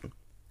evolution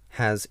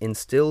has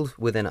instilled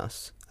within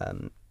us,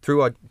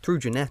 through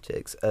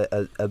genetics,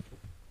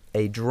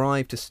 a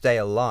drive to stay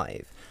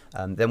alive,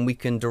 then we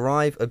can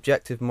derive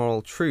objective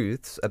moral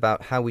truths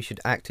about how we should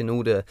act in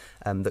order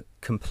that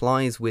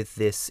complies with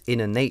this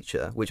inner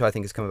nature, which I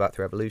think has come about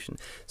through evolution.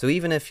 So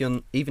even if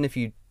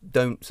you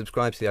don't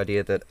subscribe to the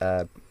idea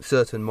that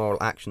certain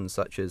moral actions,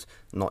 such as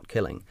not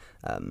killing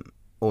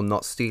or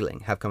not stealing,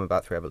 have come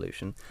about through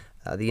evolution,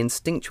 the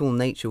instinctual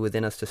nature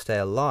within us to stay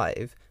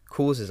alive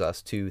causes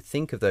us to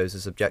think of those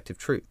as objective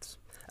truths.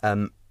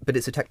 But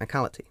it's a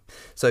technicality.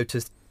 So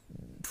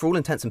for all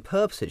intents and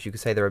purposes, you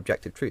could say they're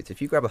objective truths.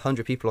 If you grab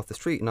 100 people off the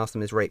street and ask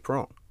them, is rape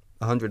wrong?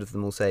 100 of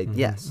them will say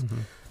yes.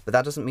 But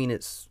that doesn't mean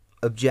it's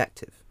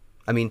objective.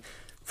 I mean,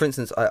 for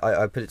instance,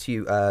 I put it to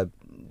you,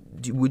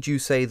 would you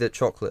say that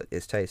chocolate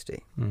is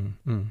tasty?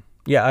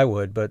 Yeah, I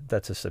would, but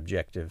that's a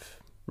subjective.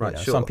 Right,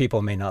 sure. Some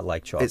people may not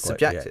like chocolate. It's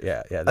subjective.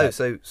 Yeah.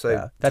 So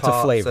that's tar,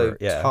 a flavor.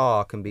 So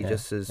tar can be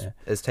just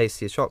as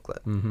tasty as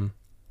chocolate.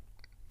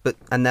 But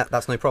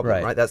that's no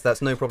problem, right?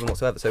 That's no problem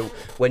whatsoever. So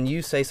when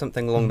you say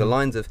something along the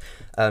lines of,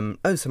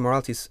 so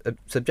morality's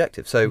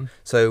subjective.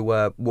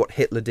 So what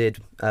Hitler did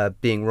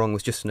being wrong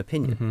was just an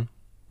opinion.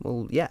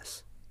 Well,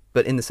 yes,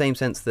 but in the same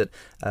sense that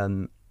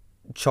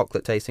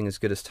chocolate tasting as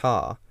good as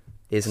tar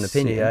is an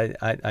opinion. See,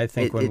 I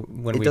think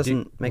when it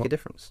doesn't make a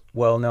difference.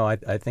 Well, no,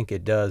 I think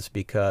it does,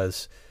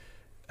 because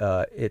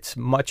it's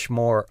much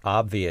more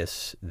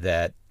obvious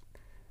that,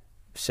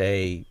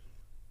 say,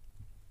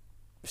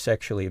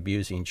 sexually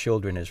abusing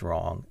children is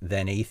wrong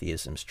than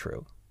atheism's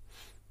true.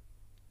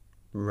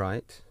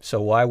 Right. So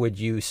why would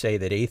you say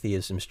that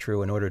atheism's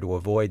true in order to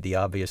avoid the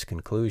obvious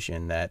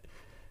conclusion that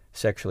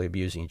sexually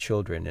abusing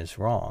children is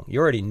wrong? You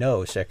already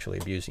know sexually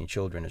abusing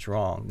children is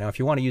wrong. Now, if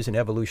you want to use an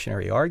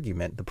evolutionary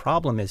argument, the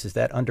problem is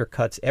that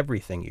undercuts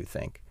everything you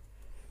think.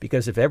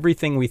 Because if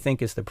everything we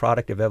think is the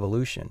product of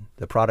evolution,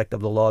 the product of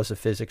the laws of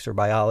physics or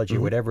biology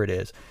or whatever it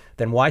is,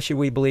 then why should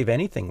we believe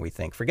anything we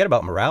think? Forget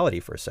about morality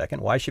for a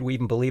second. Why should we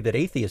even believe that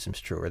atheism's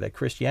true or that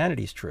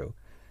Christianity's true?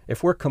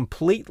 If we're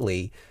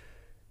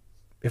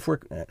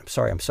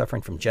sorry, I'm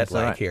suffering from jet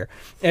lag here.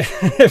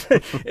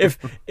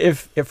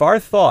 If our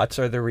thoughts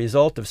are the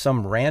result of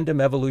some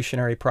random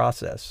evolutionary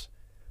process,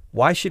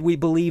 why should we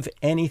believe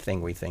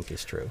anything we think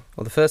is true?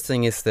 Well, the first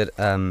thing is that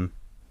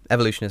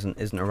evolution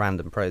isn't a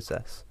random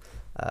process.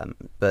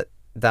 But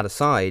that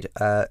aside,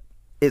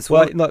 it's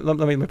let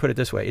me put it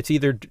this way: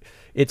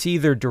 it's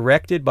either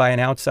directed by an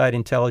outside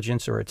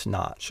intelligence or it's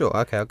not. Sure,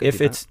 okay. I'll give if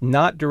you it's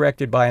not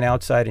directed by an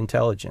outside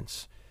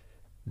intelligence,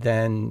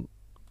 then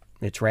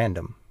it's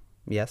random.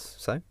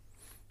 Yes.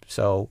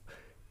 So,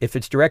 if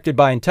it's directed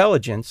by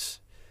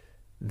intelligence,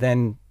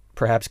 then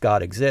perhaps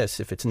God exists.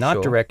 If it's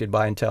not directed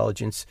by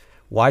intelligence,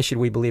 why should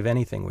we believe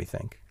anything we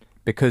think?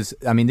 Because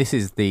I mean, this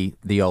is the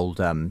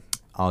old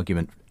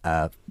argument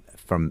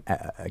from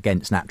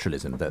against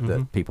naturalism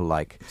that people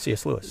like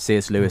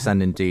C.S. Lewis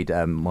and indeed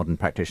modern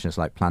practitioners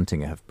like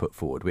Plantinga have put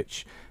forward,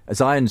 which, as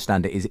I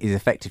understand it, is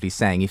effectively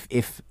saying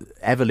if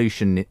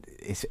evolution,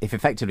 if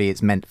effectively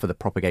it's meant for the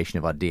propagation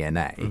of our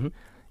DNA,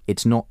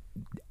 it's not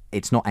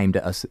aimed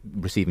at us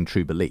receiving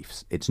true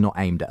beliefs. It's not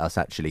aimed at us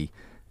actually.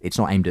 It's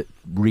not aimed at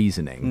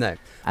reasoning. No,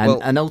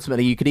 and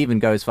ultimately you could even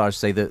go as far as to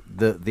say that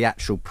the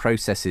actual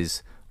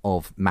processes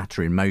of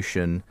matter in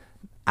motion,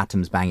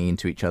 atoms banging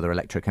into each other,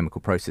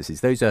 electrochemical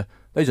processes, those are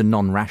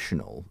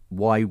non-rational.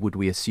 Why would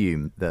we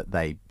assume that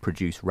they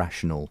produce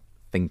rational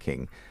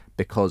thinking?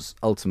 Because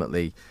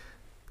ultimately,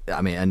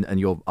 I mean, and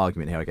your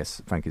argument here, I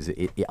guess, Frank, is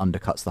it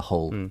undercuts the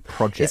whole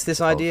project. It's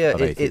this idea.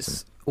 Of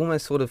it's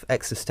almost sort of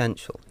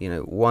existential. You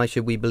know, why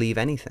should we believe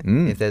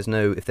anything if there's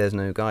no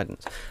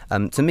guidance?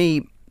 To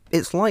me,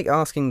 It's like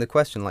asking the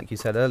question, like you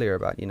said earlier,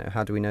 about,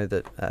 how do we know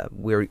that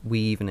we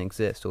even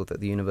exist, or that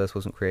the universe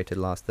wasn't created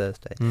last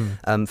Thursday?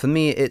 For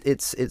me,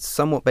 it's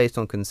somewhat based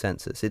on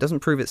consensus. It doesn't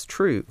prove it's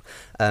true,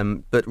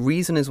 but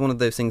reason is one of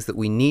those things that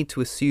we need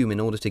to assume in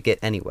order to get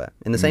anywhere.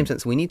 In the same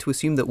sense, we need to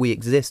assume that we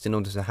exist in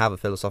order to have a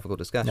philosophical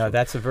discussion. No,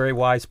 that's a very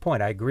wise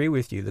point. I agree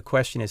with you. The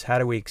question is, how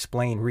do we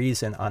explain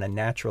reason on a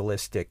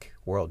naturalistic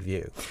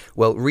worldview?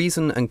 Well,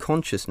 reason and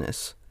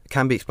consciousness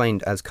can be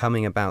explained as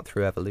coming about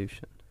through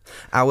evolution.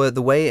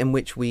 The way in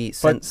which we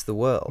sense the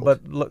world.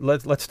 But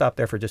let's stop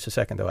there for just a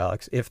second, though,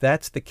 Alex. If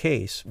that's the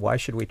case, why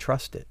should we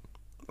trust it?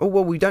 Oh,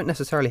 well, we don't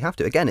necessarily have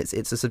to. Again, it's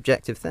a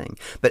subjective thing.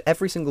 But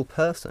every single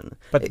person...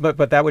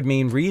 But that would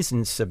mean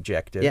reason's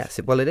subjective. Yes,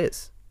 it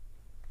is.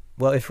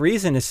 Well, if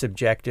reason is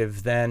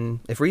subjective, then...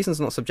 If reason's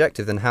not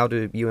subjective, then how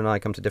do you and I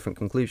come to different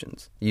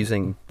conclusions,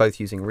 both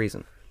using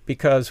reason?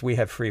 Because we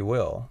have free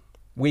will.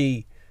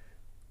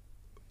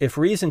 If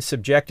reason's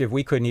subjective,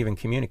 we couldn't even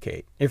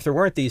communicate. If there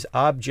weren't these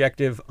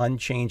objective,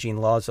 unchanging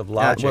laws of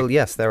logic... well,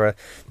 yes, there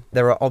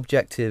are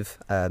objective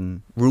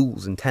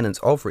rules and tenets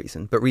of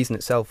reason, but reason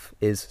itself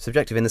is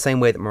subjective in the same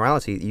way that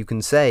morality, you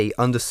can say,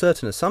 under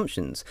certain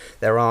assumptions,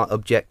 there are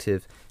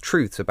objective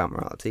truths about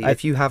morality.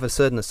 If you have a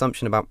certain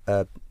assumption about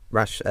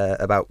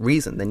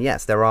reason, then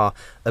yes, there are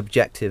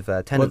objective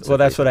tenets. Well,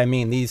 that's what I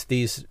mean.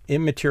 These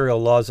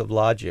immaterial laws of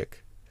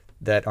logic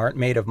that aren't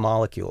made of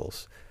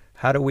molecules,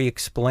 how do we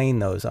explain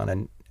those on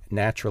a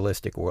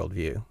naturalistic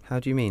worldview? How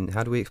do you mean?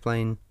 How do we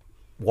explain?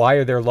 Why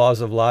are there laws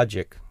of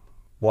logic?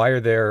 Why are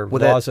there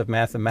laws of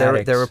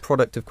mathematics? They're a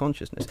product of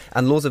consciousness.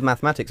 And laws of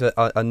mathematics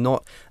are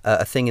not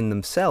a thing in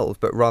themselves,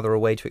 but rather a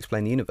way to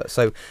explain the universe.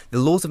 So the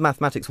laws of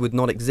mathematics would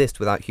not exist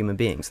without human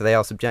beings, so they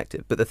are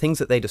subjective. But the things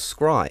that they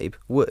describe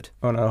would.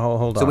 Oh, no,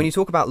 hold on. So when you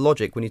talk about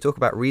logic, when you talk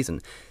about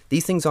reason,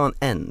 these things aren't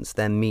ends,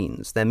 they're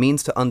means. They're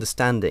means to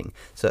understanding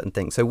certain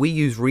things. So we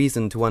use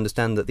reason to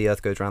understand that the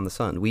Earth goes around the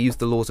sun. We use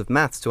the laws of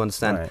maths to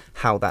understand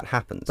how that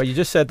happens. But you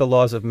just said the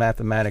laws of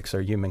mathematics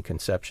are human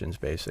conceptions,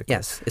 basically.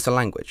 Yes, it's a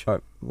language. All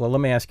right. Well,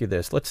 let me ask you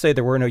this. Let's say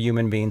there were no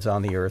human beings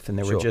on the Earth and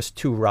there were just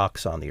two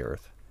rocks on the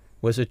Earth.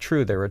 Was it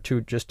true there were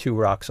just two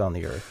rocks on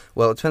the Earth?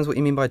 Well, it depends what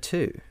you mean by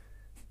two.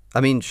 I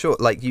mean, sure,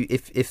 like you,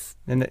 if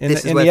in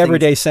the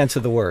everyday sense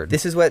of the word,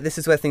 this is where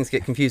things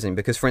get confusing.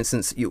 Because, for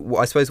instance,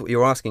 I suppose what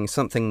you're asking is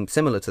something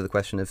similar to the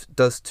question of,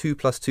 does 2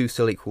 + 2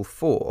 still equal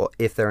 4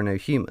 if there are no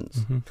humans?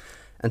 Mm-hmm.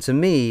 And to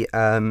me,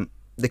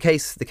 the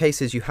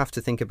case is you have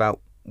to think about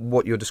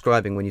what you're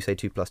describing when you say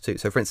 2 + 2.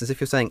 So, for instance, if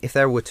you're saying if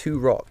there were 2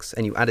 rocks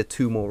and you added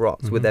 2 more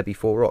rocks, would there be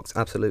 4 rocks?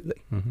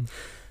 Absolutely. Mm-hmm.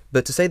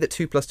 But to say that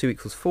 2 + 2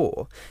 equals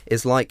 4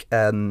 is like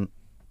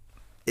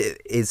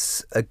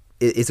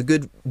is a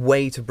good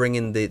way to bring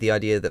in the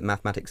idea that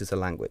mathematics is a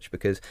language,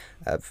 because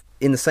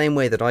in the same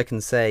way that I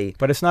can say...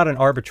 But it's not an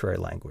arbitrary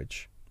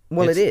language.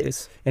 Well, it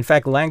is. In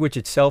fact, language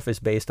itself is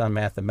based on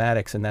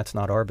mathematics, and that's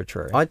not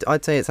arbitrary.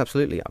 I'd say it's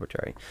absolutely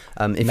arbitrary.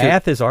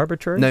 Math is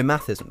arbitrary? No,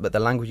 math isn't, but the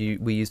language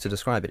we use to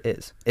describe it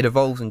is. It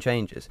evolves and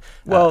changes.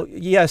 Well,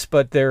 yes,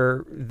 but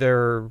they're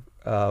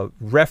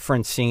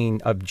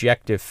referencing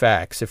objective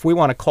facts. If we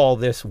want to call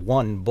this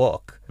one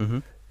book... Mm-hmm.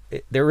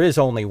 There is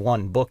only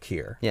one book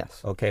here. Yes.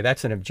 Okay,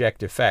 that's an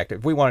objective fact.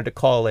 If we wanted to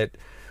call it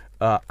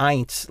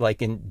eins,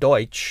 like in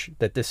Deutsch,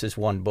 that this is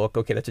one book,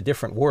 okay, that's a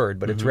different word,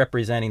 but it's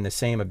representing the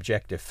same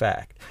objective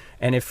fact.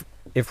 And if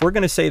we're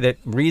going to say that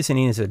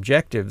reasoning is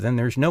objective, then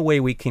there's no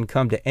way we can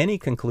come to any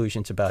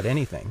conclusions about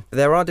anything.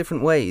 There are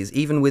different ways,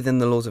 even within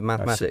the laws of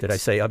mathematics. Did I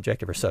say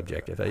objective or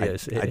subjective? I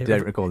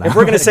don't recall that. If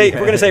we're going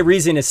to say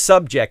reason is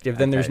subjective,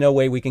 then there's no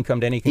way we can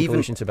come to any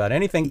conclusions about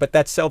anything. But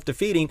that's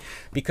self-defeating,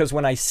 because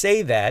when I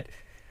say that,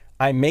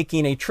 I'm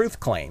making a truth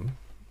claim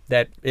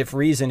that if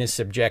reason is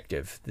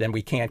subjective, then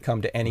we can't come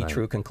to any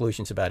true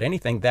conclusions about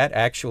anything. That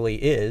actually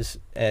is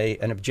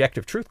an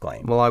objective truth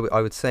claim. Well,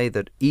 I would say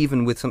that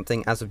even with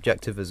something as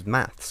objective as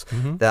maths,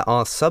 there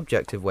are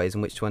subjective ways in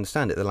which to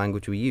understand it, the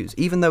language we use,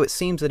 even though it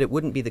seems that it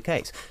wouldn't be the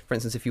case. For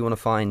instance, if you want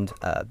to find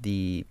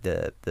the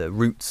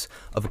roots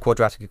of a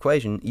quadratic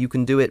equation, you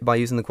can do it by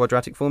using the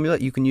quadratic formula.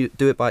 You can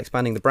do it by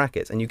expanding the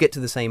brackets, and you get to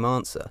the same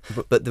answer.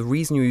 But the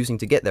reason you're using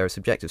to get there is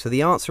subjective. So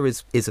the answer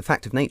is a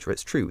fact of nature.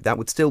 It's true. That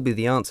would still be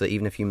the answer,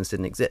 even if humans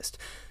didn't exist.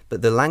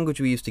 But the language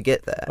we use to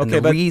get there, and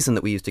the reason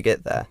that we use to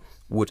get there,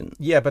 wouldn't.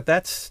 Yeah, but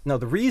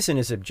the reason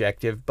is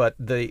objective, but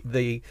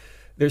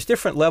there's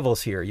different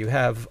levels here. You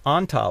have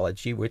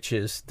ontology, which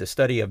is the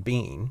study of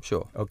being.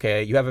 Sure.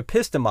 Okay. You have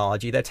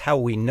epistemology, that's how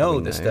we know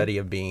the study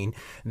of being.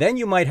 Then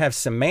you might have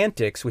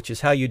semantics, which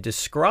is how you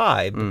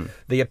describe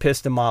the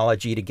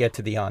epistemology to get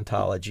to the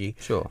ontology.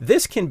 Sure.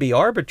 This can be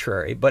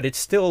arbitrary, but it's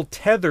still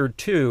tethered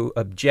to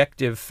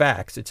objective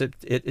facts.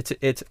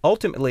 It's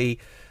ultimately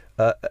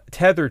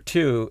tethered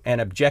to an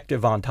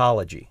objective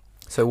ontology.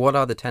 So what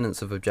are the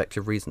tenets of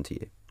objective reason to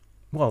you?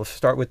 Well,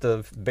 start with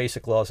the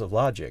basic laws of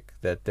logic,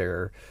 that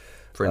they're...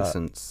 For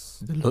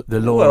instance... the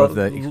law of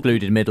the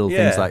excluded middle,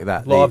 things like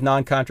that. Law of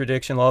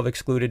non-contradiction, law of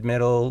excluded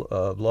middle,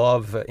 law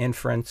of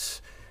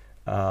inference,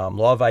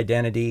 law of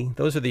identity.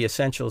 Those are the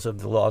essentials of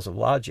the laws of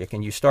logic.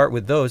 And you start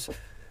with those,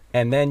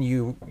 and then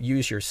you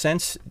use your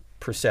sense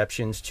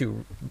perceptions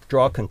to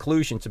draw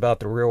conclusions about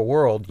the real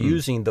world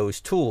using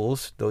those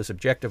tools, those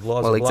objective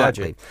laws of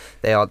logic.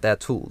 They're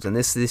tools, and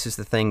this is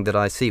the thing that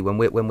I see when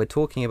we're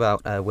talking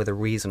about whether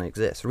reason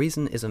exists.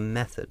 Reason is a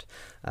method,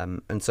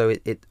 and so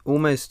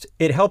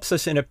it helps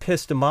us in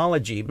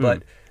epistemology,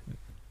 but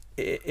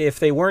if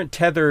they weren't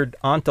tethered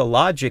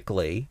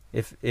ontologically,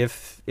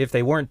 if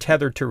they weren't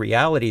tethered to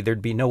reality, there's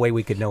be no way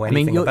we could know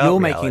anything about reality. You're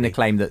making the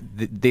claim that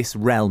this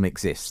realm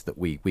exists that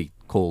we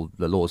call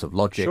the laws of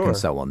logic and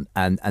so on,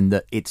 and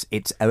that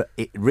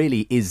it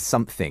really is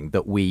something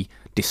that we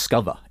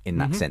discover in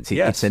that sense.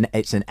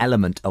 It's an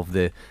element of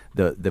the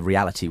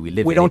reality we live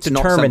in. We don't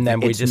determine them;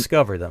 we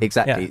discover them.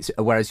 Exactly.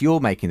 Yeah. Whereas you're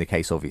making the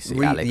case,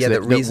 obviously, Alex,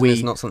 that reason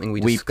is not something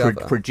we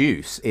discover.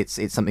 Produce.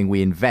 It's something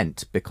we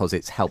invent because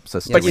it helps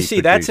us. But you see,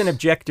 that's an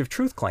objective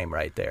truth claim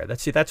right there.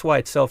 That's why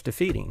it's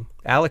self-defeating.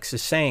 Alex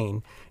is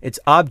saying it's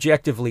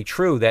objectively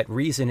true that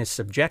reason is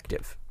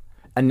subjective.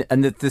 And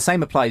the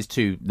same applies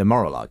to the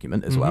moral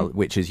argument as well,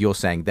 which is you're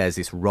saying there's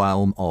this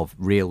realm of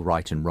real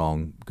right and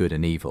wrong, good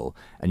and evil,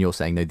 and you're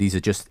saying, no, these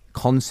are just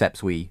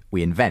concepts we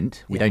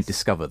invent. We don't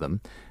discover them,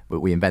 but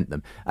we invent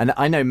them. And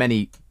I know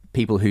many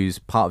people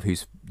whose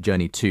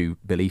journey to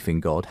belief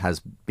in God has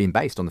been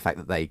based on the fact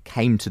that they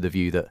came to the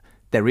view that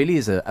there really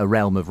is a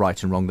realm of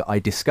right and wrong that I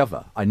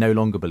discover. I no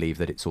longer believe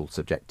that it's all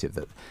subjective.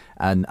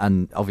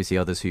 And obviously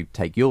others who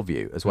take your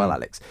view as well,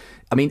 Alex.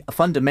 I mean,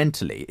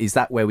 fundamentally, is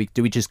that where we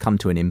just come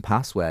to an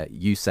impasse where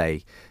you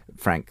say,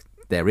 Frank,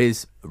 there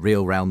is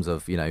real realms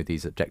of,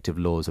 these objective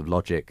laws of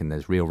logic, and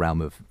there's real realm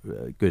of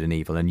good and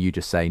evil, and you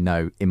just say,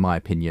 no, in my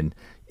opinion,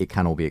 it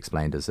can all be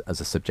explained as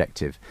a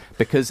subjective.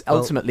 Because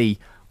ultimately,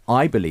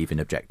 I believe in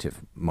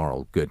objective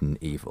moral good and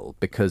evil,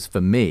 because for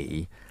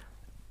me,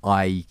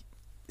 I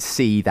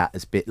see that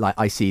as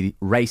I see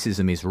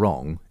racism is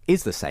wrong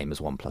is the same as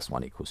 1 +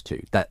 1 =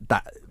 2.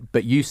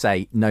 But you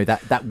say no,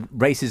 that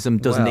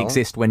racism doesn't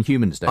exist when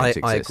humans don't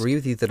exist. I agree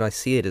with you that I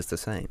see it as the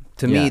same.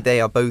 To me, they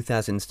are both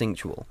as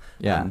instinctual.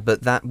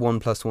 But that 1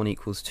 + 1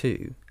 =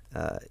 2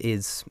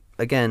 is,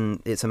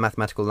 again, it's a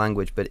mathematical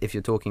language. But if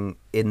you're talking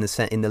in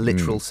the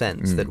literal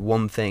sense that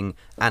one thing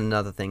and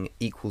another thing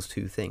equals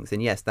two things, then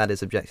yes, that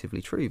is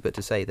objectively true. But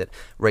to say that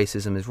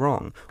racism is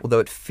wrong, although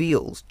it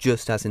feels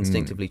just as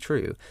instinctively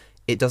true,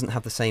 it doesn't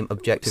have the same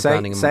objective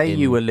grounding in reality. Say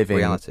you were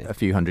living a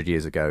few hundred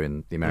years ago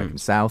in the American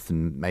South,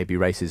 and maybe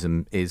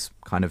racism is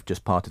kind of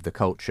just part of the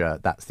culture.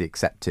 That's the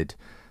accepted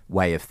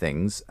way of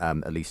things,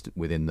 at least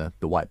within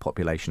the white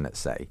population, let's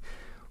say.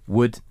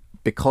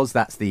 Because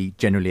that's the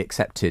generally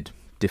accepted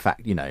de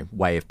facto,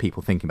 way of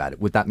people thinking about it,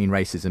 would that mean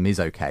racism is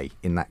okay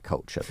in that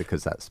culture?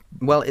 Because that's...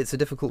 Well, it's a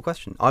difficult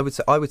question. I would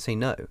say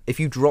no. If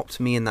you dropped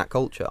me in that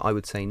culture, I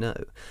would say no.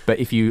 But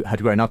if you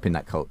had grown up in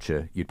that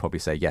culture, you'd probably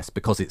say yes,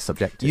 because it's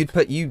subjective.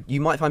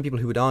 You might find people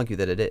who would argue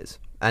that it is,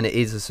 and it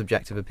is a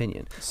subjective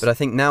opinion. But I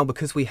think now,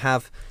 because we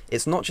have,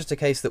 it's not just a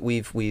case that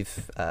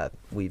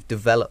we've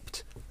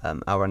developed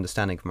our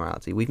understanding of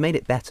morality. We've made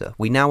it better.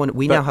 We now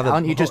have a...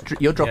 Aren't you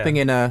you're dropping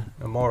in a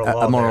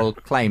moral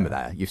claim there.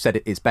 There. You've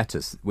said it's better,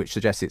 which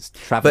suggests it's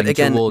travelling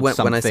towards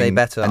something, when I say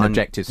better, an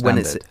objective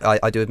standard.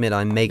 I do admit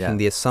I'm making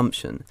the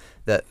assumption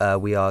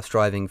that we are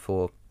striving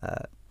for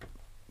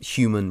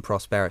human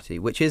prosperity,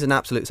 which is an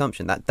absolute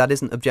assumption. That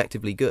isn't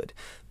objectively good,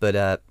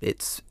 but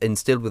it's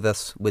instilled with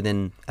us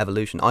within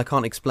evolution. I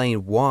can't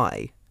explain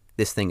why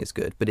this thing is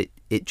good, but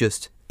it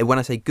just... When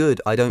I say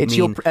good, I don't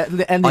mean...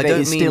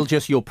 It's still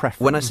just your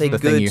preference. When I say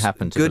good, you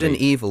happen to good believe.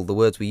 And evil, the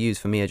words we use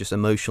for me are just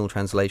emotional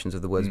translations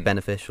of the words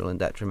beneficial and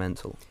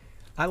detrimental.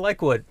 I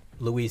like what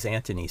Louise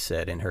Antony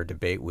said in her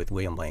debate with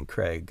William Lane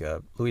Craig.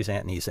 Louise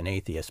Antony is an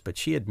atheist, but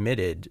she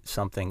admitted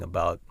something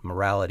about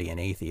morality and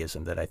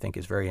atheism that I think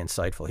is very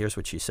insightful. Here's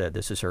what she said.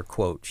 This is her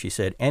quote. She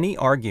said, "Any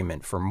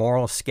argument for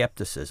moral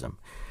skepticism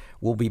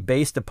will be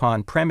based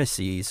upon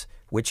premises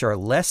which are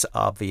less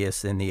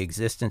obvious than the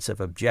existence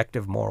of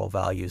objective moral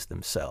values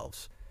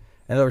themselves."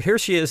 In other words, here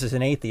she is as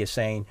an atheist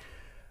saying,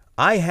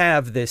 I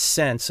have this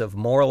sense of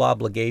moral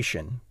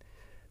obligation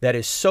that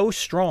is so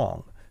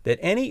strong that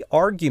any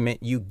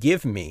argument you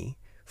give me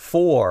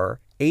for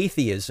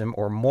atheism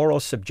or moral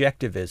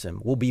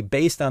subjectivism will be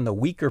based on the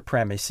weaker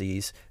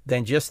premises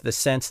than just the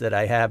sense that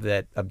I have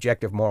that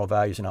objective moral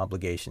values and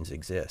obligations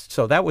exist.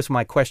 So that was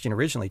my question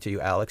originally to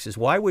you, Alex, is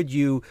why would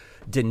you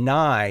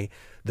deny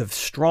the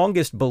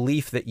strongest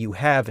belief that you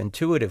have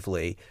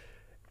intuitively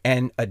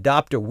and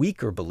adopt a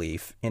weaker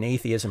belief in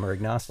atheism or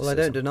agnosticism? Well,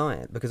 I don't deny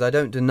it, because I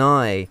don't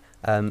deny,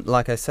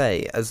 like I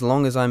say, as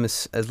long as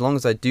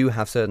I do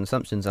have certain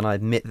assumptions, and I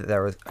admit that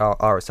there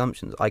are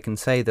assumptions, I can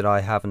say that I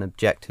have an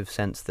objective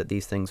sense that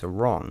these things are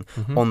wrong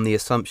on the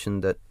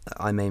assumption that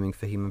I'm aiming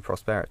for human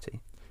prosperity.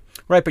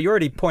 Right, but you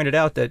already pointed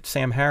out that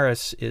Sam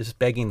Harris is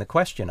begging the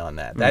question on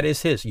that. That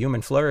is his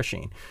human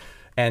flourishing.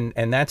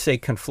 And that's a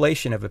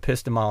conflation of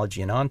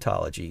epistemology and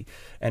ontology.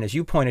 And as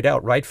you pointed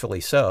out,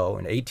 rightfully so,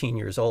 and 18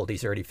 years old,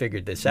 he's already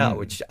figured this out,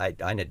 which I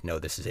didn't know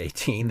this is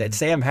 18, that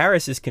Sam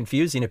Harris is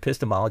confusing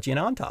epistemology and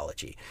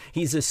ontology.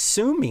 He's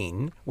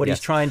assuming what he's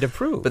trying to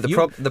prove. But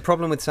the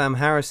problem with Sam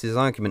Harris's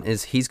argument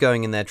is he's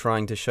going in there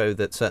trying to show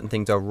that certain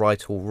things are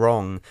right or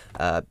wrong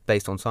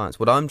based on science.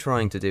 What I'm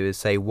trying to do is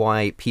say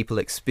why people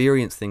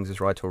experience things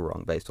as right or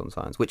wrong based on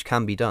science, which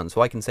can be done.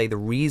 So I can say the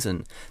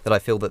reason that I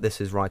feel that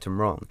this is right and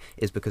wrong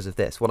is because of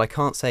this. What I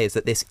can't say is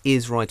that this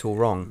is right or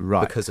wrong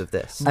because of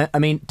this. I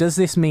mean, does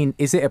this mean,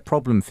 is it a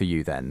problem for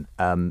you then,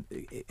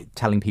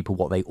 telling people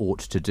what they ought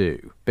to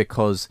do?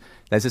 Because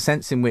there's a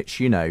sense in which,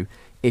 you know,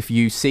 if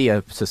you see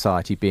a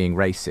society being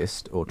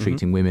racist or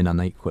treating women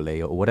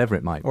unequally or whatever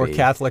it might be. Or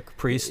Catholic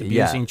priests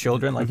abusing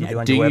children like you do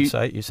on your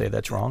website, you say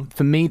that's wrong?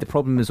 For me, the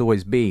problem has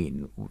always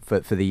been,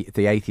 for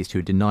the atheist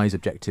who denies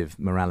objective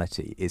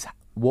morality, is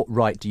what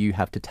right do you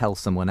have to tell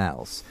someone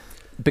else?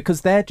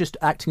 Because they're just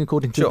acting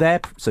according to their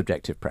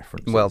subjective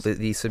preferences. Well,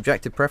 the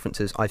subjective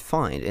preferences, I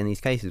find, in these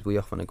cases, we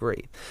often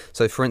agree.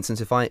 So, for instance,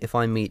 if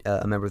I meet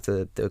a member of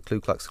the Ku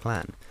Klux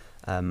Klan,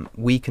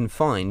 we can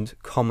find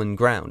common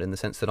ground in the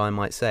sense that I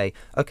might say,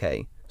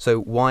 okay, so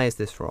why is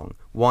this wrong?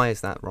 Why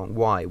is that wrong?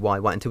 Why?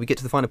 Until we get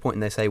to the final point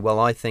and they say, well,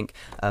 I think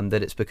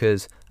that it's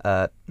because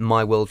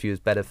my worldview is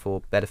better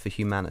for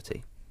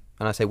humanity.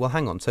 And I say, well,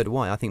 hang on, so do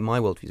I. I think my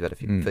worldview is better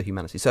for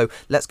humanity. So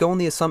let's go on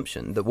the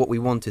assumption that what we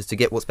want is to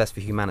get what's best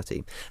for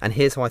humanity. And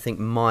here's how I think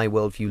my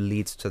worldview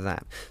leads to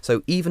that.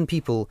 So even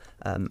people...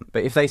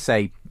 but if they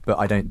say, but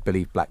I don't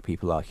believe black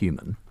people are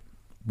human...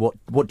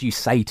 What do you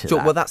say to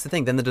that? Well, that's the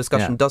thing. Then the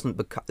discussion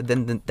doesn't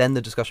then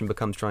the discussion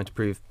becomes trying to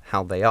prove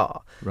how they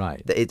are.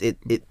 Right.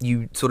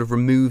 You sort of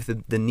remove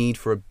the need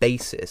for a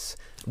basis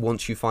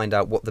once you find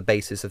out what the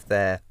basis of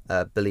their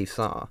beliefs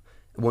are.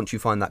 Once you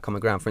find that common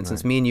ground. For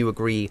instance, me and you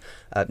agree.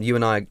 You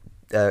and I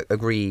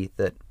agree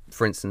that.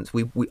 For instance,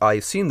 I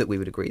assume that we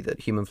would agree that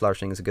human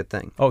flourishing is a good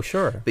thing. Oh,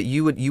 sure. But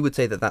you would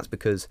say that that's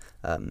because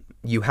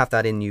you have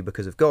that in you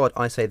because of God.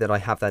 I say that I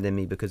have that in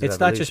me because of evolution. It's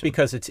not just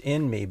because it's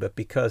in me, but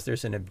because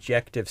there's an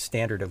objective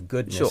standard of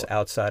goodness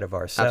outside of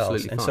ourselves.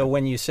 Absolutely and fine. So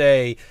when you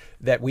say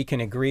that we can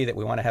agree that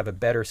we want to have a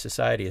better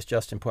society, as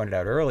Justin pointed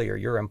out earlier,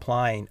 you're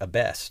implying a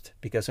best.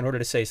 Because in order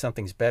to say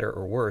something's better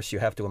or worse, you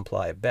have to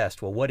imply a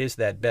best. Well, what is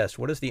that best?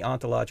 What is the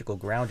ontological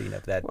grounding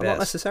of that best? Not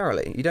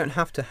necessarily. You don't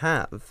have to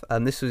have.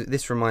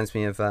 This reminds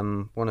me of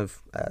one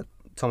of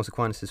Thomas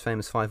Aquinas'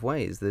 famous 5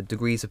 ways, the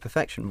degrees of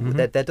perfection.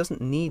 There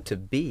doesn't need to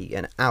be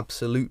an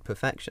absolute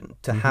perfection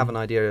to have an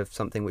idea of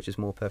something which is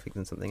more perfect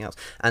than something else.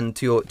 And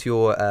to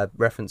your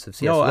reference of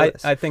C.S.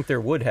 Lewis... I think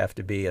there would have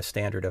to be a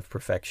standard of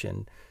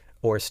perfection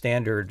or a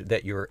standard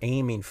that you're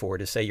aiming for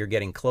to say you're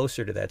getting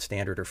closer to that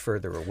standard or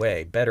further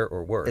away, better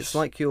or worse. It's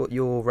like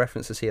your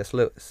reference to C.S.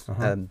 Lewis.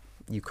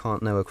 You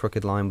can't know a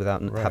crooked line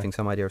without having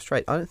some idea of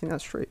straight. I don't think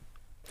that's true.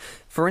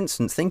 For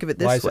instance, think of it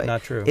this way. Why is it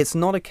not true? It's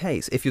not a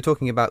case, if you're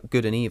talking about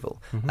good and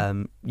evil,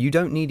 you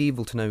don't need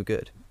evil to know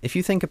good. If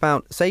you think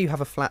about, say you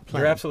have a flat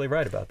plane. You're absolutely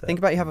right about that. Think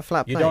about you have a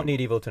flat plane. You don't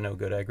need evil to know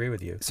good, I agree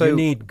with you. So, you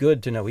need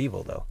good to know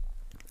evil, though.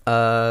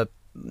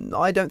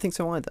 I don't think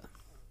so either.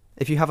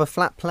 If you have a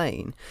flat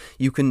plane,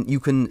 you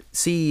can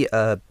see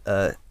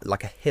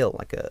like a hill,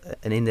 like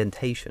an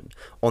indentation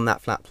on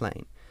that flat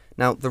plane.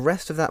 Now, the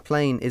rest of that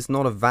plane is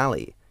not a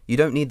valley. You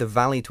don't need the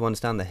valley to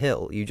understand the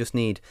hill. You just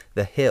need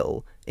the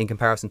hill in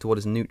comparison to what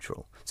is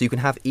neutral. So you can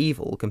have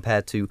evil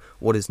compared to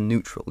what is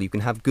neutral. You can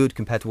have good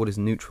compared to what is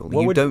neutral.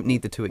 You don't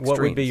need the two extremes. What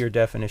would be your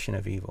definition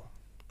of evil?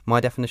 My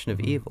definition of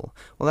evil?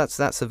 Well,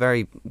 that's a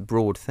very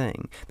broad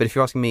thing. But if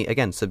you're asking me,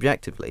 again,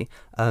 subjectively,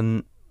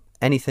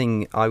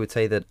 anything I would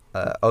say that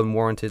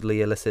unwarrantedly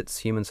elicits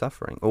human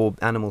suffering or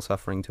animal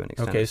suffering to an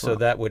extent. Okay, as well. so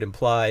that would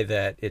imply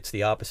that it's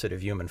the opposite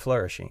of human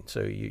flourishing.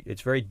 So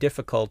it's very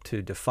difficult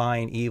to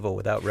define evil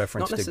without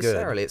reference to good. Not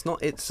necessarily. It's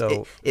not.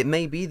 It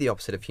may be the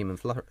opposite of human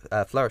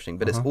flourishing,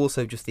 but it's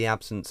also just the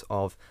absence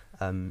of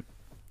no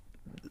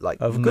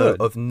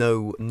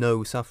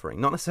suffering.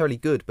 Not necessarily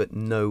good, but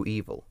no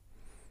evil.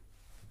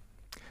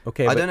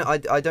 Okay, I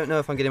don't know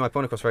if I'm getting my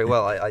point across very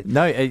well.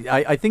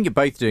 I think you're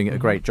both doing a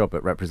great job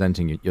at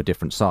representing your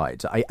different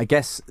sides. I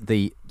guess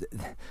the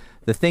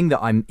thing that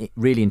I'm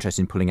really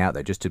interested in pulling out,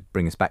 though, just to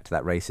bring us back to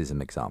that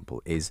racism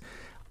example, is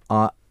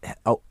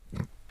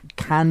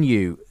can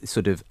you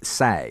sort of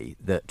say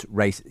that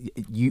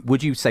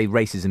would you say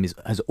racism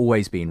has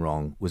always been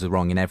wrong, was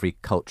wrong in every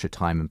culture,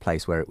 time and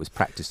place where it was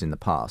practiced in the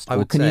past?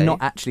 Or can you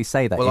not actually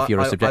say that if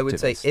you're a subjectivist? I would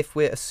say if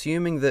we're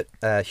assuming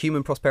that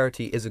human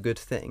prosperity is a good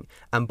thing,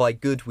 and by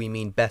good we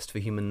mean best for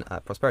human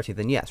prosperity,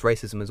 then yes,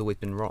 racism has always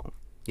been wrong.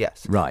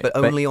 Yes, right, but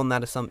only on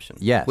that assumption.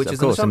 Yes, which of is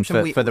course. An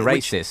assumption for the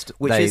racist,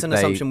 which is an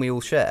assumption we all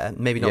share.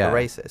 Maybe not the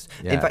racist.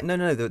 Yeah. In fact,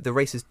 no. The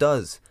racist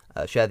does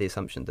share the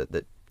assumption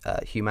that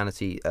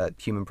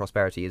human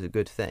prosperity is a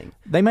good thing.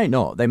 They may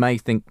not. They may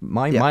think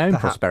my own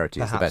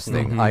prosperity is the best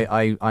thing.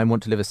 Mm-hmm. I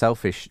want to live a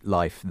selfish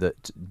life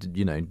that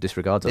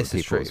disregards other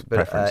people's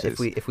preferences.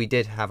 But if we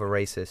did have a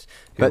racist,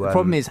 but the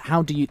problem is,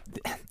 how do you?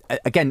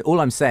 Again,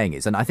 all I'm saying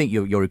is, and I think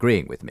you're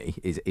agreeing with me,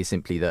 is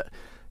simply that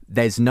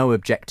there's no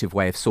objective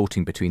way of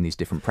sorting between these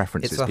different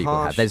preferences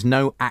people have. There's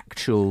no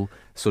actual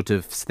sort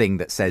of thing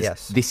that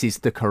says this is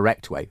the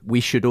correct way. We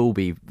should all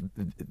be,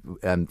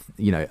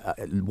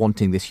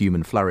 wanting this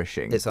human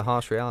flourishing. It's a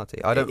harsh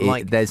reality. I don't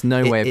like. There's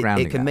no way of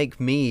grounding it can make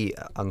me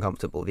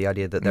uncomfortable. The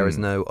idea that there is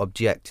no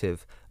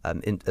objective,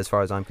 as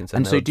far as I'm concerned.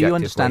 And so, do you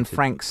understand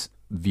Frank's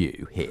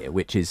view here,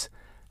 which is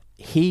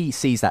he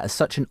sees that as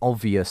such an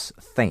obvious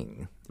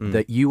thing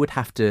that you would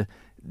have to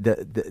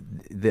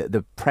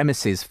the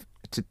premises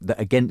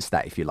against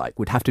that, if you like,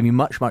 would have to be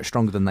much, much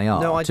stronger than they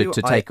are to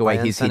take away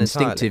his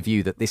instinctive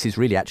view that this is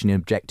really actually an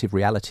objective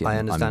reality. I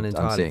understand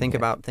entirely. Think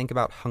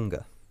about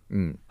hunger.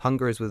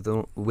 Hunger is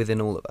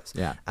within all of us,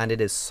 and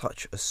it is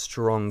such a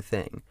strong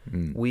thing.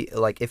 We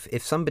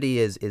if somebody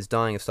is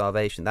dying of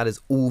starvation, that is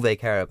all they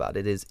care about.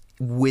 It is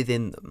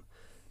within them.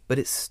 But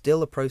it's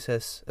still a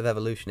process of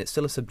evolution. It's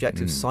still a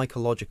subjective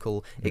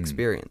psychological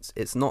experience.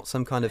 It's not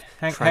some kind of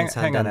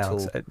transcendental... Hang on,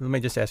 Alex. Let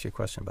me just ask you a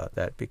question about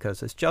that,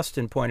 because as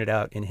Justin pointed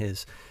out in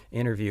his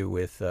interview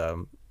with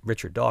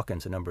Richard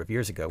Dawkins a number of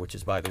years ago, which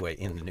is, by the way,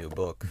 in the new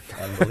book.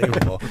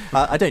 Unbelievable.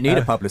 I don't need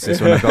a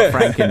publicist when I've got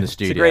Frank in the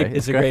studio.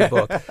 It's a great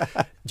book.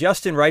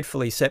 Justin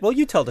rightfully said, well,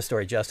 you tell the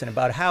story, Justin,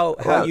 about how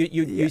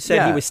you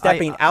said he was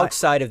stepping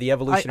outside of the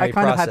evolutionary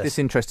process. I kind of had this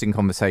interesting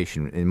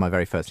conversation in my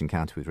very first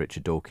encounter with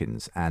Richard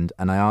Dawkins, and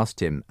I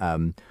asked him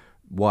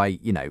why,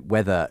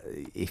 whether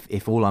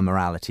if all our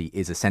morality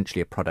is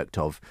essentially a product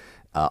of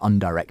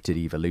undirected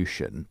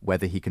evolution,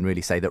 whether he can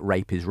really say that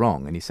rape is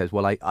wrong. And he says,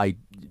 well,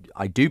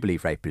 I do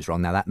believe rape is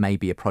wrong. Now, that may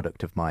be a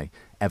product of my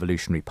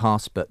evolutionary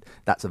past, but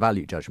that's a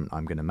value judgment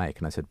I'm going to make.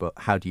 And I said, but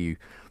how do you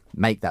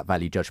make that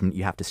value judgment?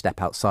 You have to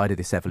step outside of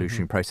this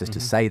evolutionary process to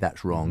say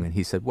that's wrong. And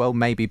he said, well,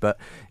 maybe, but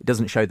it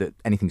doesn't show that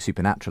anything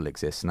supernatural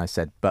exists. And I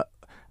said, but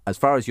as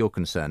far as you're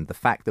concerned, the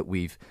fact that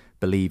we've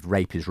believed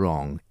rape is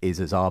wrong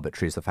is as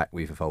arbitrary as the fact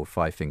we've evolved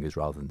 5 fingers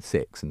rather than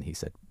 6. And he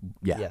said,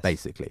 yes.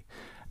 Basically.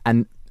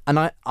 And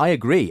I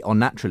agree on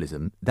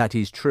naturalism, that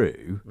is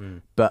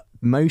true, but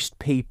most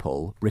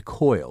people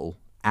recoil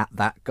at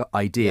that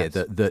idea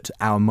that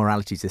our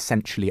morality is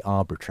essentially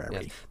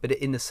arbitrary. Yes. But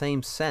in the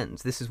same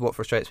sense, this is what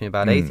frustrates me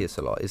about atheists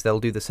a lot, is they'll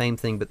do the same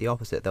thing but the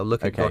opposite. They'll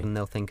look at God and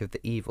they'll think of the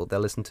evil.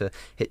 They'll listen to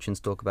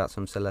Hitchens talk about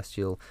some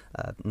celestial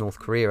North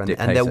Korea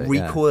and they'll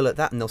recoil at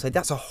that and they'll say,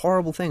 that's a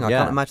horrible thing. I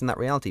can't imagine that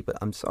reality. But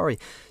I'm sorry,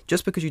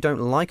 just because you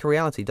don't like a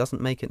reality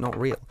doesn't make it not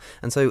real.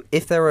 And so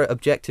if there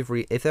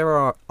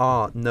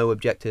are no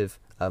objective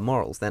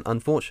morals, then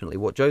unfortunately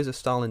what Joseph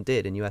Stalin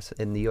did in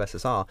the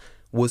USSR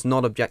was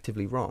not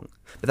objectively wrong.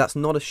 But that's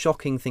not a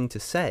shocking thing to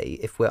say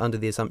if we're under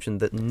the assumption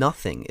that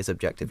nothing is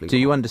objectively wrong. Do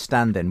you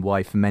understand then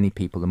why for many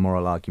people the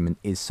moral argument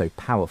is so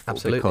powerful?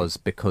 Absolutely.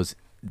 Because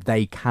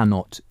they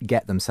cannot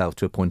get themselves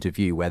to a point of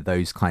view where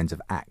those kinds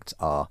of acts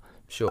are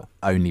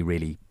only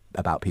really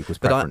about people's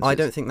preferences. But I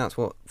don't think that's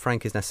what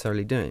Frank is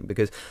necessarily doing,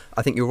 because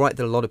I think you're right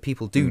that a lot of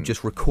people do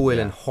just recoil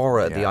in horror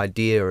at the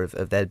idea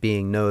of there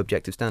being no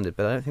objective standard,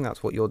 but I don't think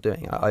that's what you're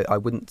doing.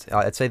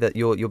 I'd say that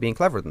you're being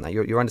cleverer than that.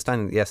 You're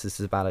understanding that, yes,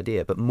 this is a bad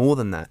idea, but more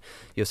than that,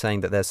 you're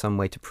saying that there's some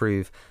way to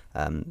prove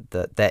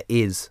that there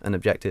is an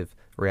objective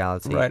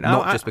reality,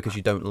 not just because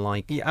you don't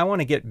like... I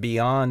want to get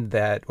beyond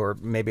that, or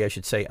maybe I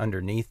should say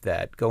underneath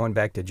that, going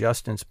back to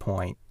Justin's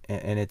point,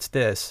 and it's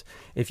this.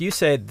 If you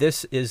said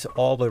this is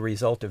all the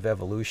result of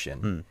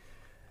evolution,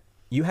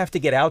 you have to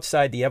get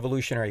outside the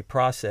evolutionary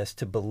process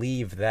to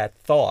believe that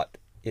thought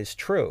is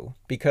true.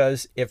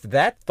 Because if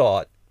that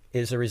thought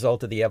is a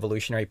result of the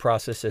evolutionary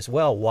process as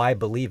well, why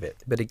believe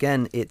it? But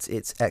again, it's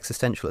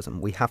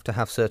existentialism. We have to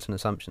have certain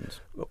assumptions.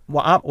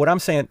 Well, what I'm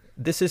saying,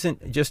 this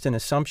isn't just an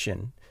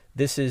assumption.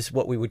 This is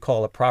what we would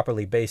call a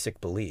properly basic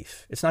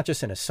belief. It's not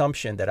just an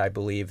assumption that I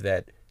believe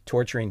that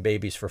torturing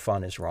babies for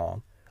fun is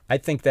wrong. I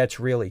think that's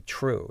really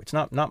true. It's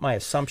not my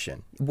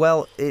assumption.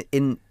 Well,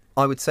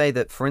 I would say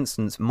that, for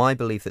instance, my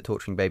belief that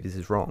torturing babies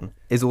is wrong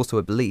is also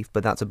a belief,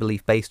 but that's a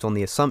belief based on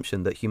the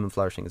assumption that human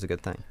flourishing is a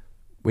good thing.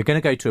 We're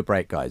going to go to a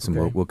break, guys,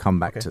 and we'll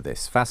come back to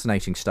this.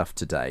 Fascinating stuff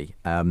today.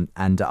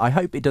 And I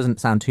hope it doesn't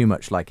sound too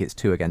much like it's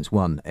 2 against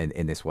 1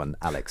 in this one,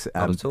 Alex.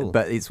 Not at all.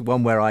 But it's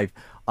one where I've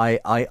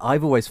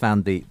always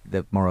found the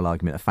moral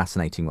argument a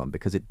fascinating one,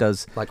 because it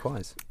does...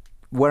 Likewise.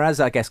 Whereas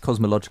I guess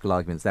cosmological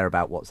arguments, they're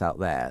about what's out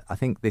there. I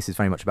think this is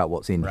very much about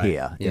what's in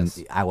here, in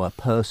our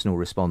personal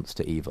response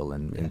to evil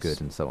and good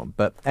and so on.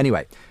 But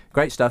anyway,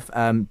 great stuff.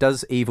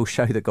 Does evil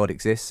show that God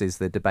exists is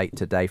the debate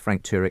today.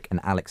 Frank Turek and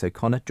Alex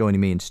O'Connor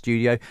joining me in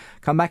studio.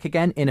 Come back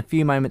again in a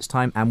few moments'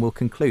 time and we'll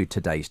conclude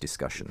today's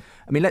discussion.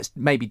 I mean, let's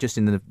maybe just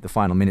in the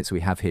final minutes we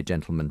have here,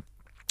 gentlemen,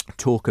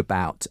 talk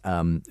about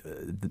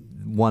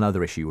one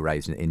other issue you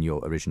raised in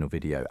your original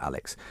video,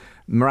 Alex.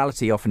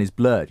 Morality often is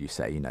blurred, you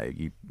say.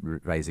 You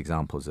raise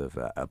examples of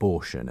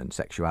abortion and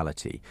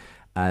sexuality.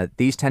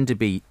 These tend to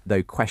be,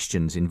 though,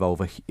 questions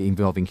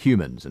involving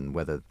humans and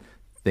whether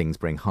things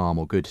bring harm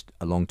or good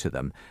along to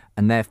them.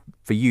 And there,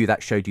 for you,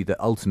 that showed you that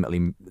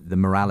ultimately the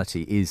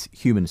morality is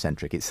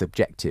human-centric. It's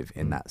subjective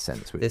in that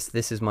sense.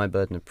 This is my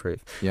burden of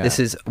proof. Yeah. This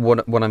is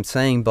what I'm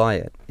saying by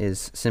it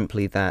is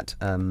simply that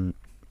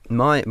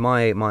my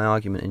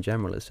argument in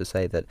general is to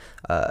say that,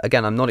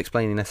 again, I'm not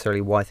explaining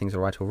necessarily why things are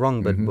right or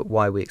wrong, but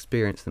why we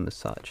experience them as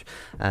such.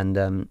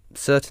 And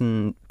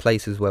certain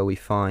places where we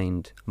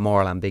find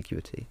moral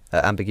ambiguity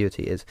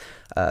is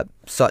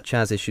such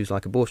as issues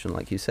like abortion,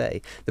 like you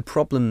say. The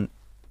problem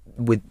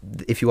with,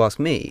 if you ask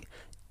me,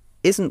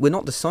 we're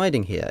not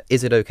deciding here,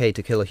 is it okay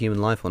to kill a human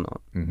life or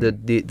not?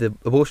 The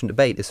abortion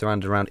debate is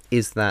surrounded around,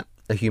 is that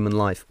a human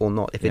life or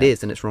not? If it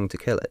is, then it's wrong to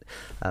kill it.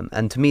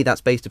 And to me,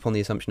 that's based upon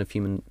the assumption of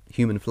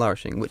human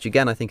flourishing, which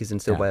again I think is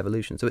instilled by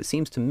evolution. So it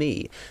seems to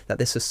me that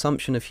this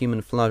assumption of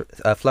human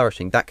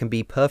flourishing that can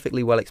be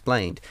perfectly well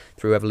explained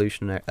through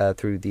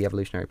the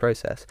evolutionary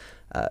process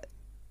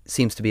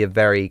seems to be a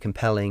very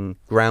compelling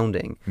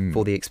grounding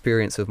for the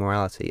experience of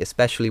morality,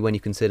 especially when you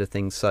consider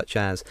things such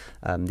as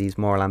these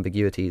moral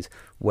ambiguities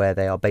where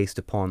they are based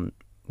upon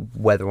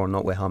whether or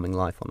not we're harming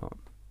life or not.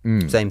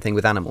 Same thing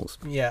with animals.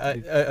 Yeah,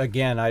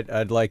 again,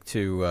 I'd like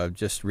to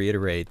just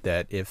reiterate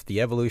that if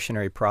the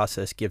evolutionary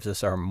process gives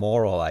us our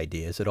moral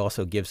ideas, it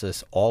also gives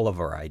us all of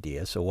our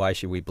ideas, so why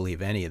should we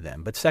believe any of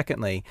them? But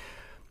secondly,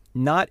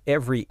 not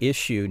every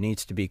issue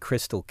needs to be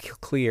crystal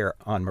clear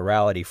on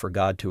morality for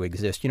God to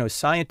exist. You know,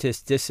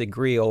 scientists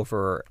disagree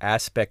over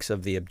aspects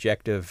of the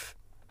objective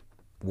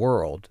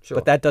world,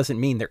 but that doesn't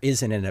mean there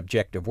isn't an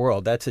objective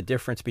world. That's a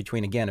difference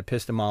between, again,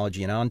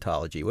 epistemology and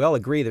ontology. We all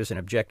agree there's an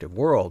objective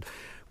world.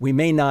 We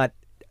may not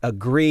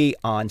agree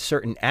on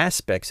certain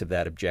aspects of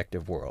that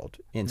objective world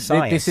in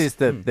science. This is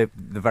the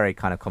very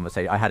kind of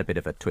conversation. I had a bit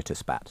of a Twitter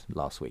spat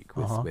last week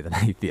with an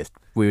atheist.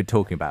 We were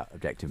talking about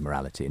objective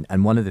morality,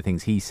 and one of the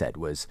things he said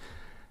was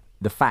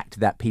the fact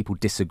that people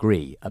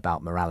disagree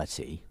about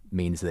morality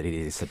means that it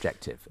is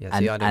subjective. Yeah,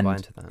 I don't buy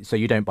into that. So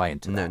you don't buy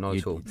into that? No, not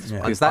at all.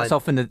 Because that's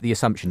often the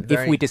assumption.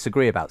 If we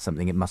disagree about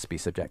something, it must be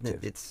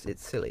subjective. It's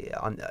silly.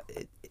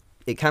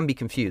 It can be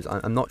confused.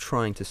 I'm not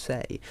trying to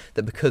say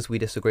that because we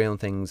disagree on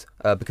things,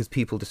 because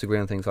people disagree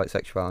on things like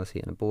sexuality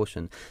and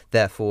abortion,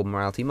 therefore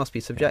morality must be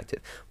subjective.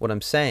 What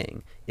I'm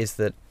saying is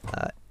that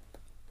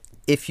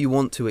if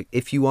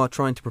you are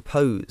trying to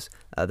propose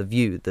the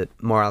view that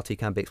morality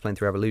can be explained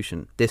through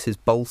evolution, this is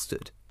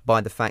bolstered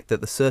by the fact that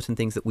the certain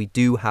things that we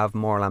do have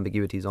moral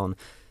ambiguities on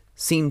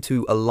seem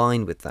to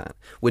align with that.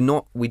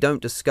 We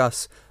don't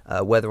discuss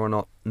whether or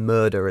not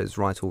murder is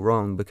right or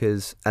wrong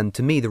and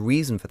to me the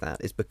reason for that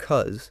is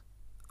because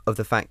of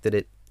the fact that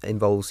it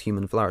involves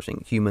human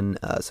flourishing, human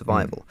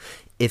survival.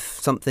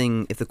 If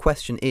the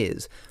question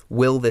is,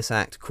 will this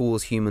act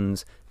cause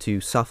humans to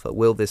suffer?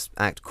 Will this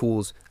act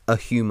cause a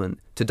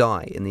human to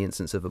die in the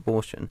instance of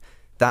abortion?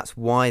 That's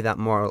why that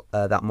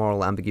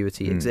moral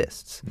ambiguity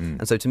exists.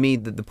 And so to me,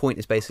 the point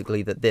is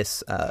basically that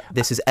this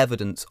is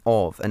evidence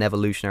of an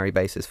evolutionary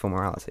basis for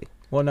morality.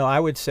 Well, no, I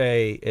would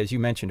say, as you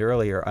mentioned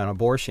earlier, on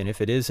abortion,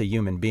 if it is a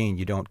human being,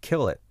 you don't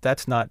kill it.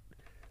 That's not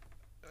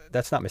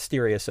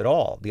mysterious at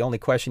all. The only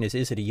question is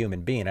it a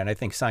human being? And I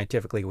think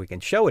scientifically we can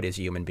show it is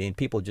a human being.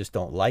 People just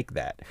don't like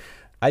that.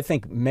 I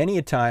think many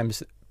a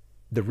times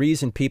the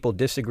reason people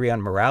disagree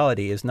on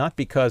morality is not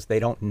because they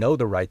don't know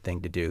the right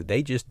thing to do.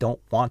 They just don't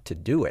want to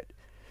do it.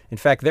 In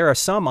fact, there are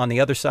some on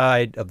the other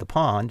side of the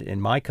pond in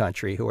my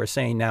country who are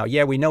saying now,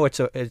 yeah, we know it's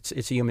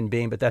a human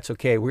being, but that's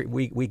okay.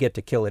 We get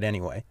to kill it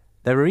anyway.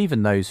 There are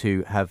even those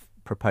who have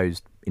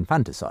proposed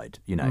infanticide.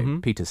 You know,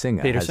 Peter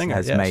Singer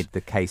has made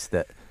the case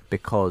that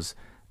because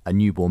a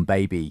newborn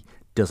baby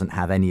doesn't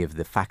have any of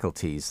the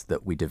faculties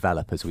that we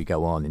develop as we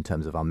go on in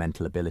terms of our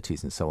mental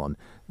abilities and so on,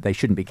 they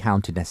shouldn't be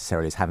counted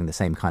necessarily as having the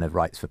same kind of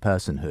rights for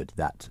personhood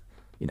that,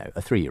 you know,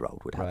 a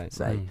 3-year-old would have to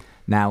say.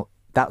 Now,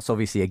 that's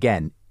obviously,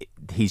 again,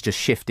 he's just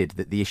shifted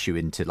the issue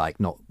into like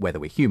not whether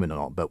we're human or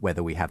not, but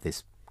whether we have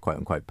this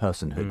quote-unquote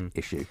personhood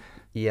issue.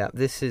 Yeah,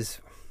 this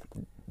is.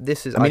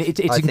 I mean, it's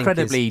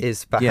incredibly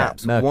is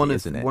perhaps murky, one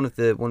isn't it?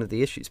 of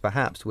the issues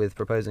perhaps with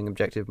proposing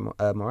objective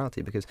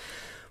morality, because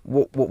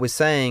what we're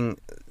saying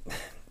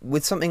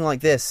with something like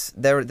this,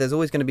 there's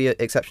always going to be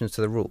exceptions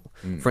to the rule.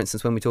 For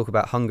instance, when we talk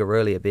about hunger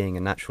earlier being a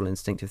natural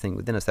instinctive thing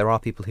within us, there are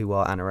people who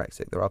are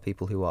anorexic, there are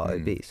people who are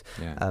obese.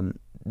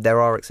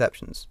 There are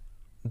exceptions,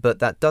 but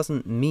that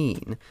doesn't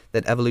mean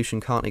that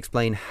evolution can't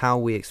explain how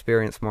we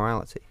experience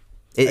morality.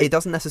 It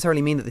doesn't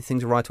necessarily mean that these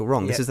things are right or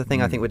wrong. This is the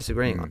thing I think we're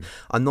disagreeing on.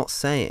 I'm not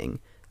saying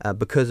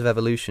because of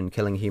evolution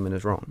killing a human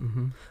is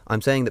wrong.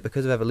 I'm saying that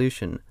because of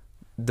evolution,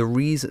 the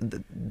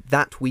reason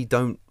that we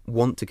don't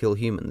want to kill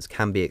humans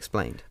can be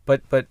explained.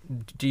 But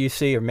do you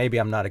see, or maybe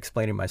I'm not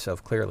explaining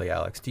myself clearly,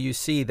 Alex, do you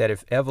see that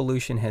if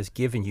evolution has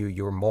given you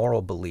your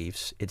moral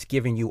beliefs, it's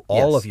giving you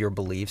all of your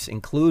beliefs,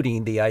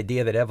 including the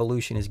idea that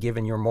evolution has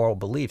given your moral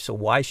beliefs? So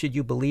why should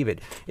you believe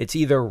it? It's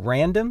either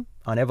random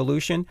on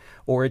evolution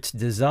or it's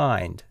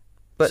designed.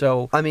 But,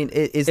 so, I mean,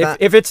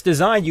 if it's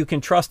designed, you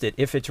can trust it.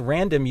 If it's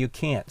random, you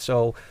can't.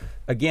 So,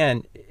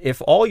 again, if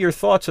all your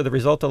thoughts are the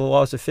result of the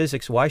laws of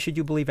physics, why should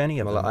you believe any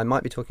of them? Well, I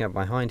might be talking out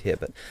behind here,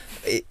 but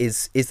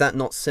is that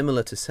not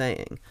similar to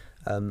saying,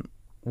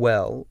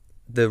 well,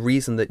 the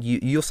reason that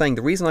you're saying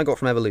the reason I got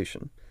from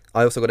evolution,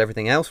 I also got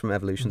everything else from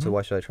evolution, so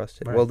why should I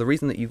trust it? Right. Well, the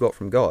reason that you got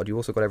from God, you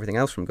also got everything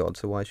else from God,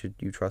 so why should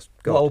you trust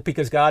God? Well,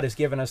 because God has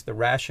given us the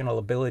rational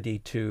ability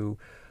to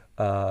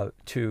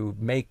to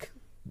make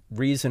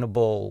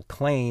reasonable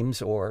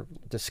claims or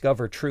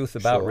discover truth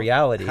about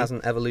reality.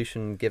 Hasn't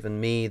evolution given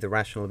me the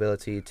rational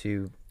ability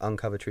to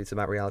uncover truths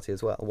about reality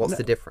as well? What's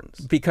the difference?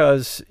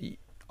 Because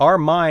our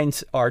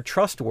minds are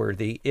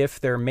trustworthy if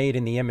they're made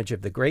in the image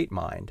of the great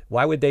mind.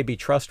 Why would they be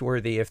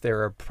trustworthy if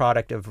they're a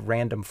product of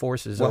random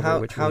forces over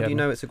which we how do you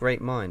know it's a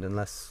great mind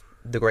unless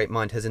the great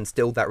mind has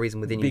instilled that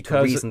reason within you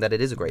to reason that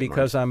it is a great mind?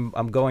 Because I'm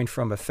going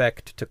from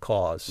effect to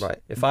cause. Right.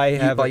 If I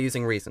have by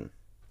using reason.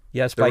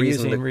 Yes, by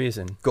using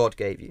reason. God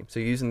gave you. So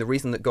using the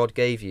reason that God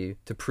gave you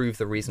to prove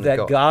the reason that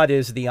of God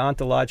is the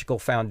ontological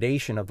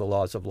foundation of the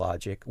laws of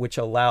logic, which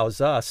allows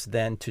us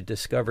then to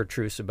discover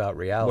truths about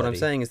reality. What I'm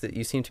saying is that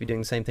you seem to be doing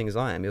the same thing as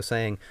I am. You're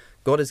saying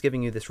God is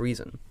giving you this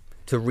reason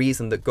to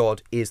reason that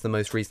God is the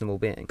most reasonable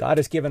being. God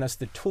has given us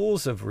the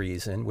tools of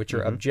reason, which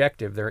are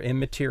objective, they're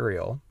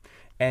immaterial,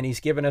 and he's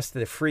given us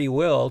the free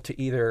will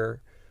to either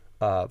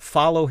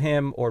follow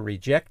him or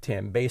reject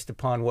him based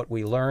upon what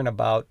we learn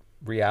about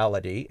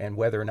reality and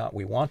whether or not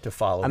we want to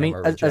follow him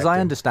or reject as I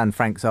him. understand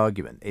Frank's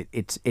argument,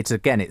 it's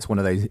one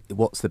of those,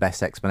 what's the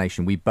best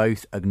explanation? We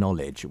both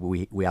acknowledge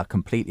we are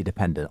completely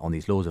dependent on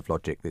these laws of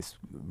logic, this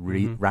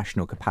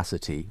rational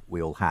capacity we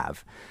all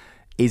have.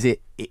 Can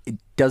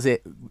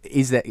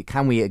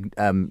we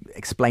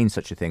explain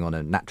such a thing on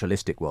a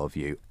naturalistic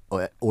worldview,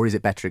 or is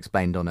it better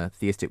explained on a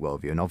theistic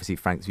worldview? And obviously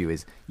Frank's view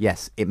is,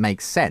 yes, it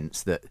makes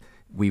sense that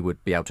we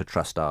would be able to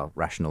trust our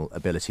rational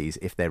abilities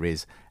if there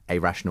is a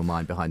rational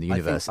mind behind the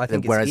universe. I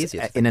think whereas it's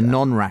easier to in a think that.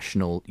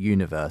 non-rational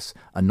universe,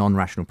 a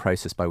non-rational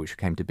process by which we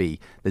came to be,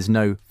 there's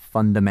no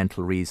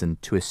fundamental reason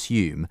to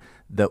assume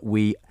that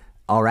we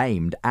are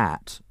aimed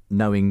at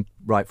knowing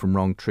right from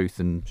wrong, truth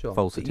and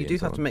falsity. But you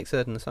do have to make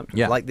certain assumptions.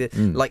 Yeah.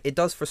 Like it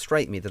does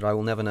frustrate me that I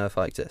will never know if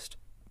I exist.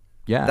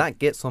 Yeah. That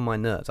gets on my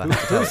nerves. I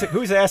have to tell you.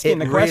 Who's asking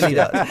the It really question?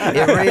 does.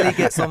 It really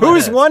gets on my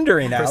nerves. Who's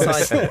wondering now?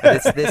 Precisely.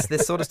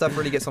 This sort of stuff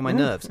really gets on my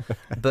nerves.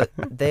 But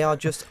they are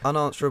just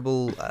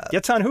unanswerable.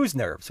 Gets on whose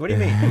nerves? What do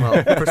you mean?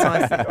 Well,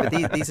 precisely.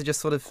 But these are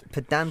just sort of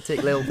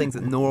pedantic little things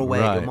that gnaw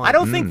away at your mind. I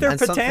don't think they're And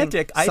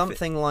pedantic.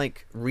 Something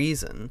like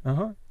reason.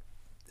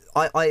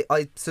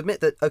 I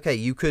submit that, okay,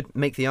 you could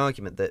make the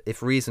argument that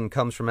if reason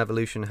comes from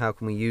evolution, how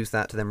can we use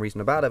that to then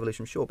reason about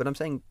evolution? Sure, but I'm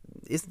saying,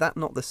 is that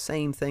not the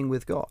same thing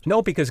with God?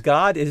 No, because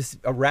God is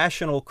a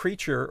rational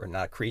creature, or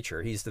not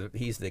creature. He's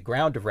the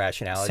ground of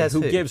rationality. Says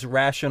who? Gives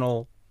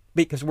rational,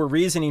 because we're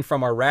reasoning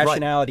from our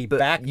rationality but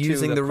back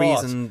using to the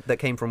cause. reason that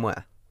came from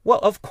where? Well,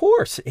 of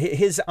course,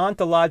 his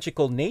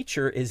ontological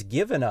nature is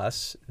given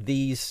us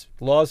these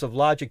laws of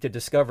logic to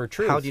discover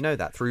truth. How do you know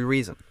that? Through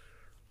reason.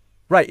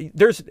 Right.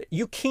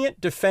 You can't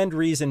defend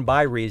reason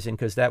by reason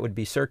because that would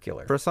be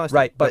circular. Precisely.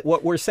 Right. But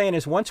what we're saying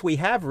is once we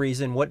have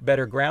reason, what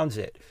better grounds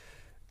it?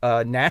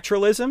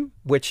 Naturalism,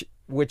 which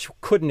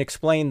couldn't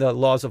explain the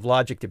laws of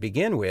logic to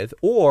begin with,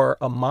 or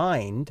a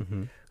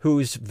mind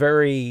whose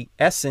very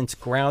essence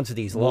grounds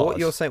these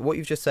laws. What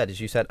you've just said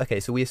is you said, okay,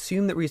 so we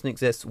assume that reason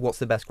exists. What's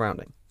the best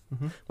grounding?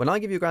 When I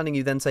give you a grounding,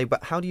 you then say,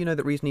 but how do you know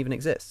that reason even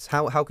exists?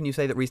 How can you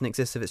say that reason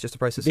exists if it's just a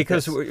process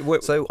because of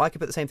this? So I could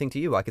put the same thing to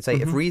you. I could say,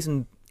 if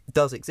reason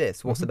does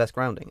exist, what's the best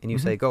grounding? And you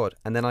say God.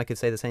 And then I could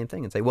say the same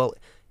thing and say, well,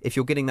 if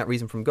you're getting that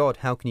reason from God,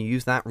 how can you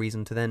use that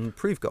reason to then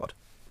prove God?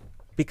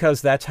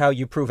 Because that's how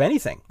you prove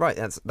anything. Right.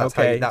 That's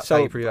okay. how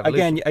you prove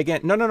evolution.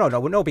 Again,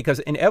 no,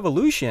 because in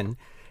evolution,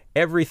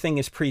 everything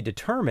is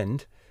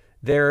predetermined.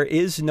 There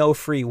is no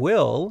free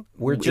will.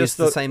 We're just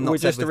the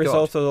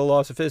result of the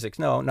laws of physics.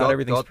 No, not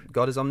everything.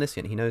 God is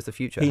omniscient. He knows the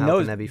future. How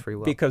can there be free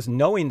will? Because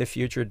knowing the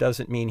future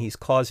doesn't mean he's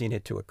causing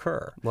it to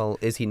occur. Well,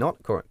 is he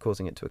not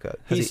causing it to occur?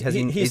 He's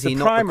the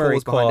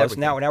primary cause.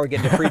 Now we're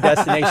getting to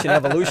predestination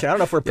evolution. I don't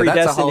know if we're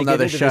predestined to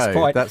get into this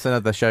point. That's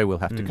another show we'll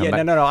have to come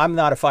back. No. I'm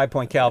not a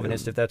 5-point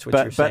Calvinist if that's what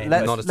you're saying.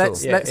 But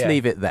let's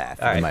leave it there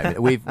for the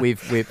moment.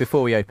 We've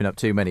before we open up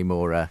too many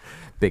more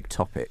big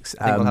topics.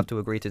 I think we'll have to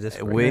agree to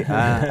disagree.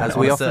 As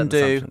we often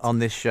do on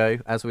this show,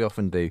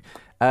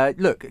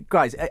 look,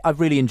 guys, I've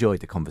really enjoyed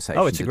the conversation.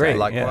 Oh, it's today. great.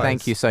 Likewise.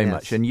 Thank you so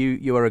much. And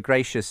you are a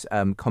gracious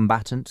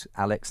combatant,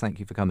 Alex.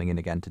 Thank you for coming in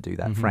again to do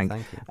that. Frank,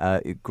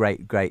 thank you.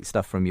 Great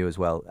stuff from you as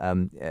well.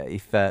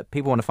 If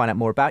people want to find out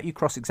more about you,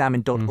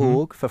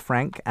 crossexamine.org for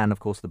Frank, and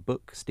of course the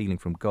book Stealing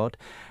from God.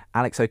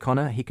 Alex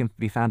O'Connor, he can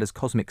be found as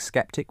Cosmic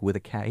Skeptic with a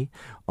K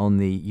on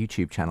the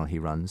YouTube channel he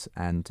runs.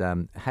 And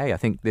hey, I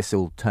think this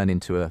will turn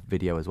into a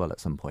video as well at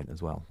some point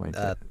as well, won't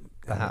it?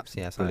 Perhaps,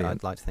 yes.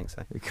 I'd like to think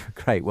so.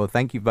 Great. Well,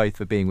 thank you both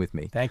for being with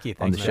me. Thank you.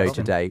 On the show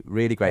today.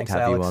 Really great to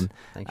have Alex. you on.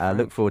 Thank you,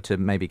 look forward to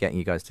maybe getting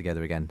you guys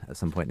together again at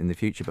some point in the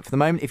future. But for the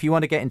moment, if you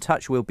want to get in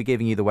touch, we'll be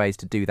giving you the ways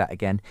to do that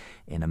again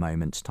in a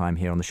moment's time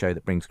here on the show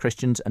that brings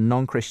Christians and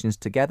non-Christians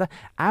together.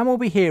 And we'll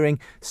be hearing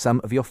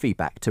some of your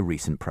feedback to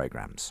recent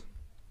programmes.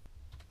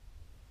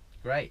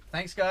 Great.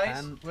 Thanks,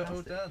 guys.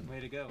 Well done. Way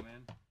to go,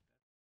 man.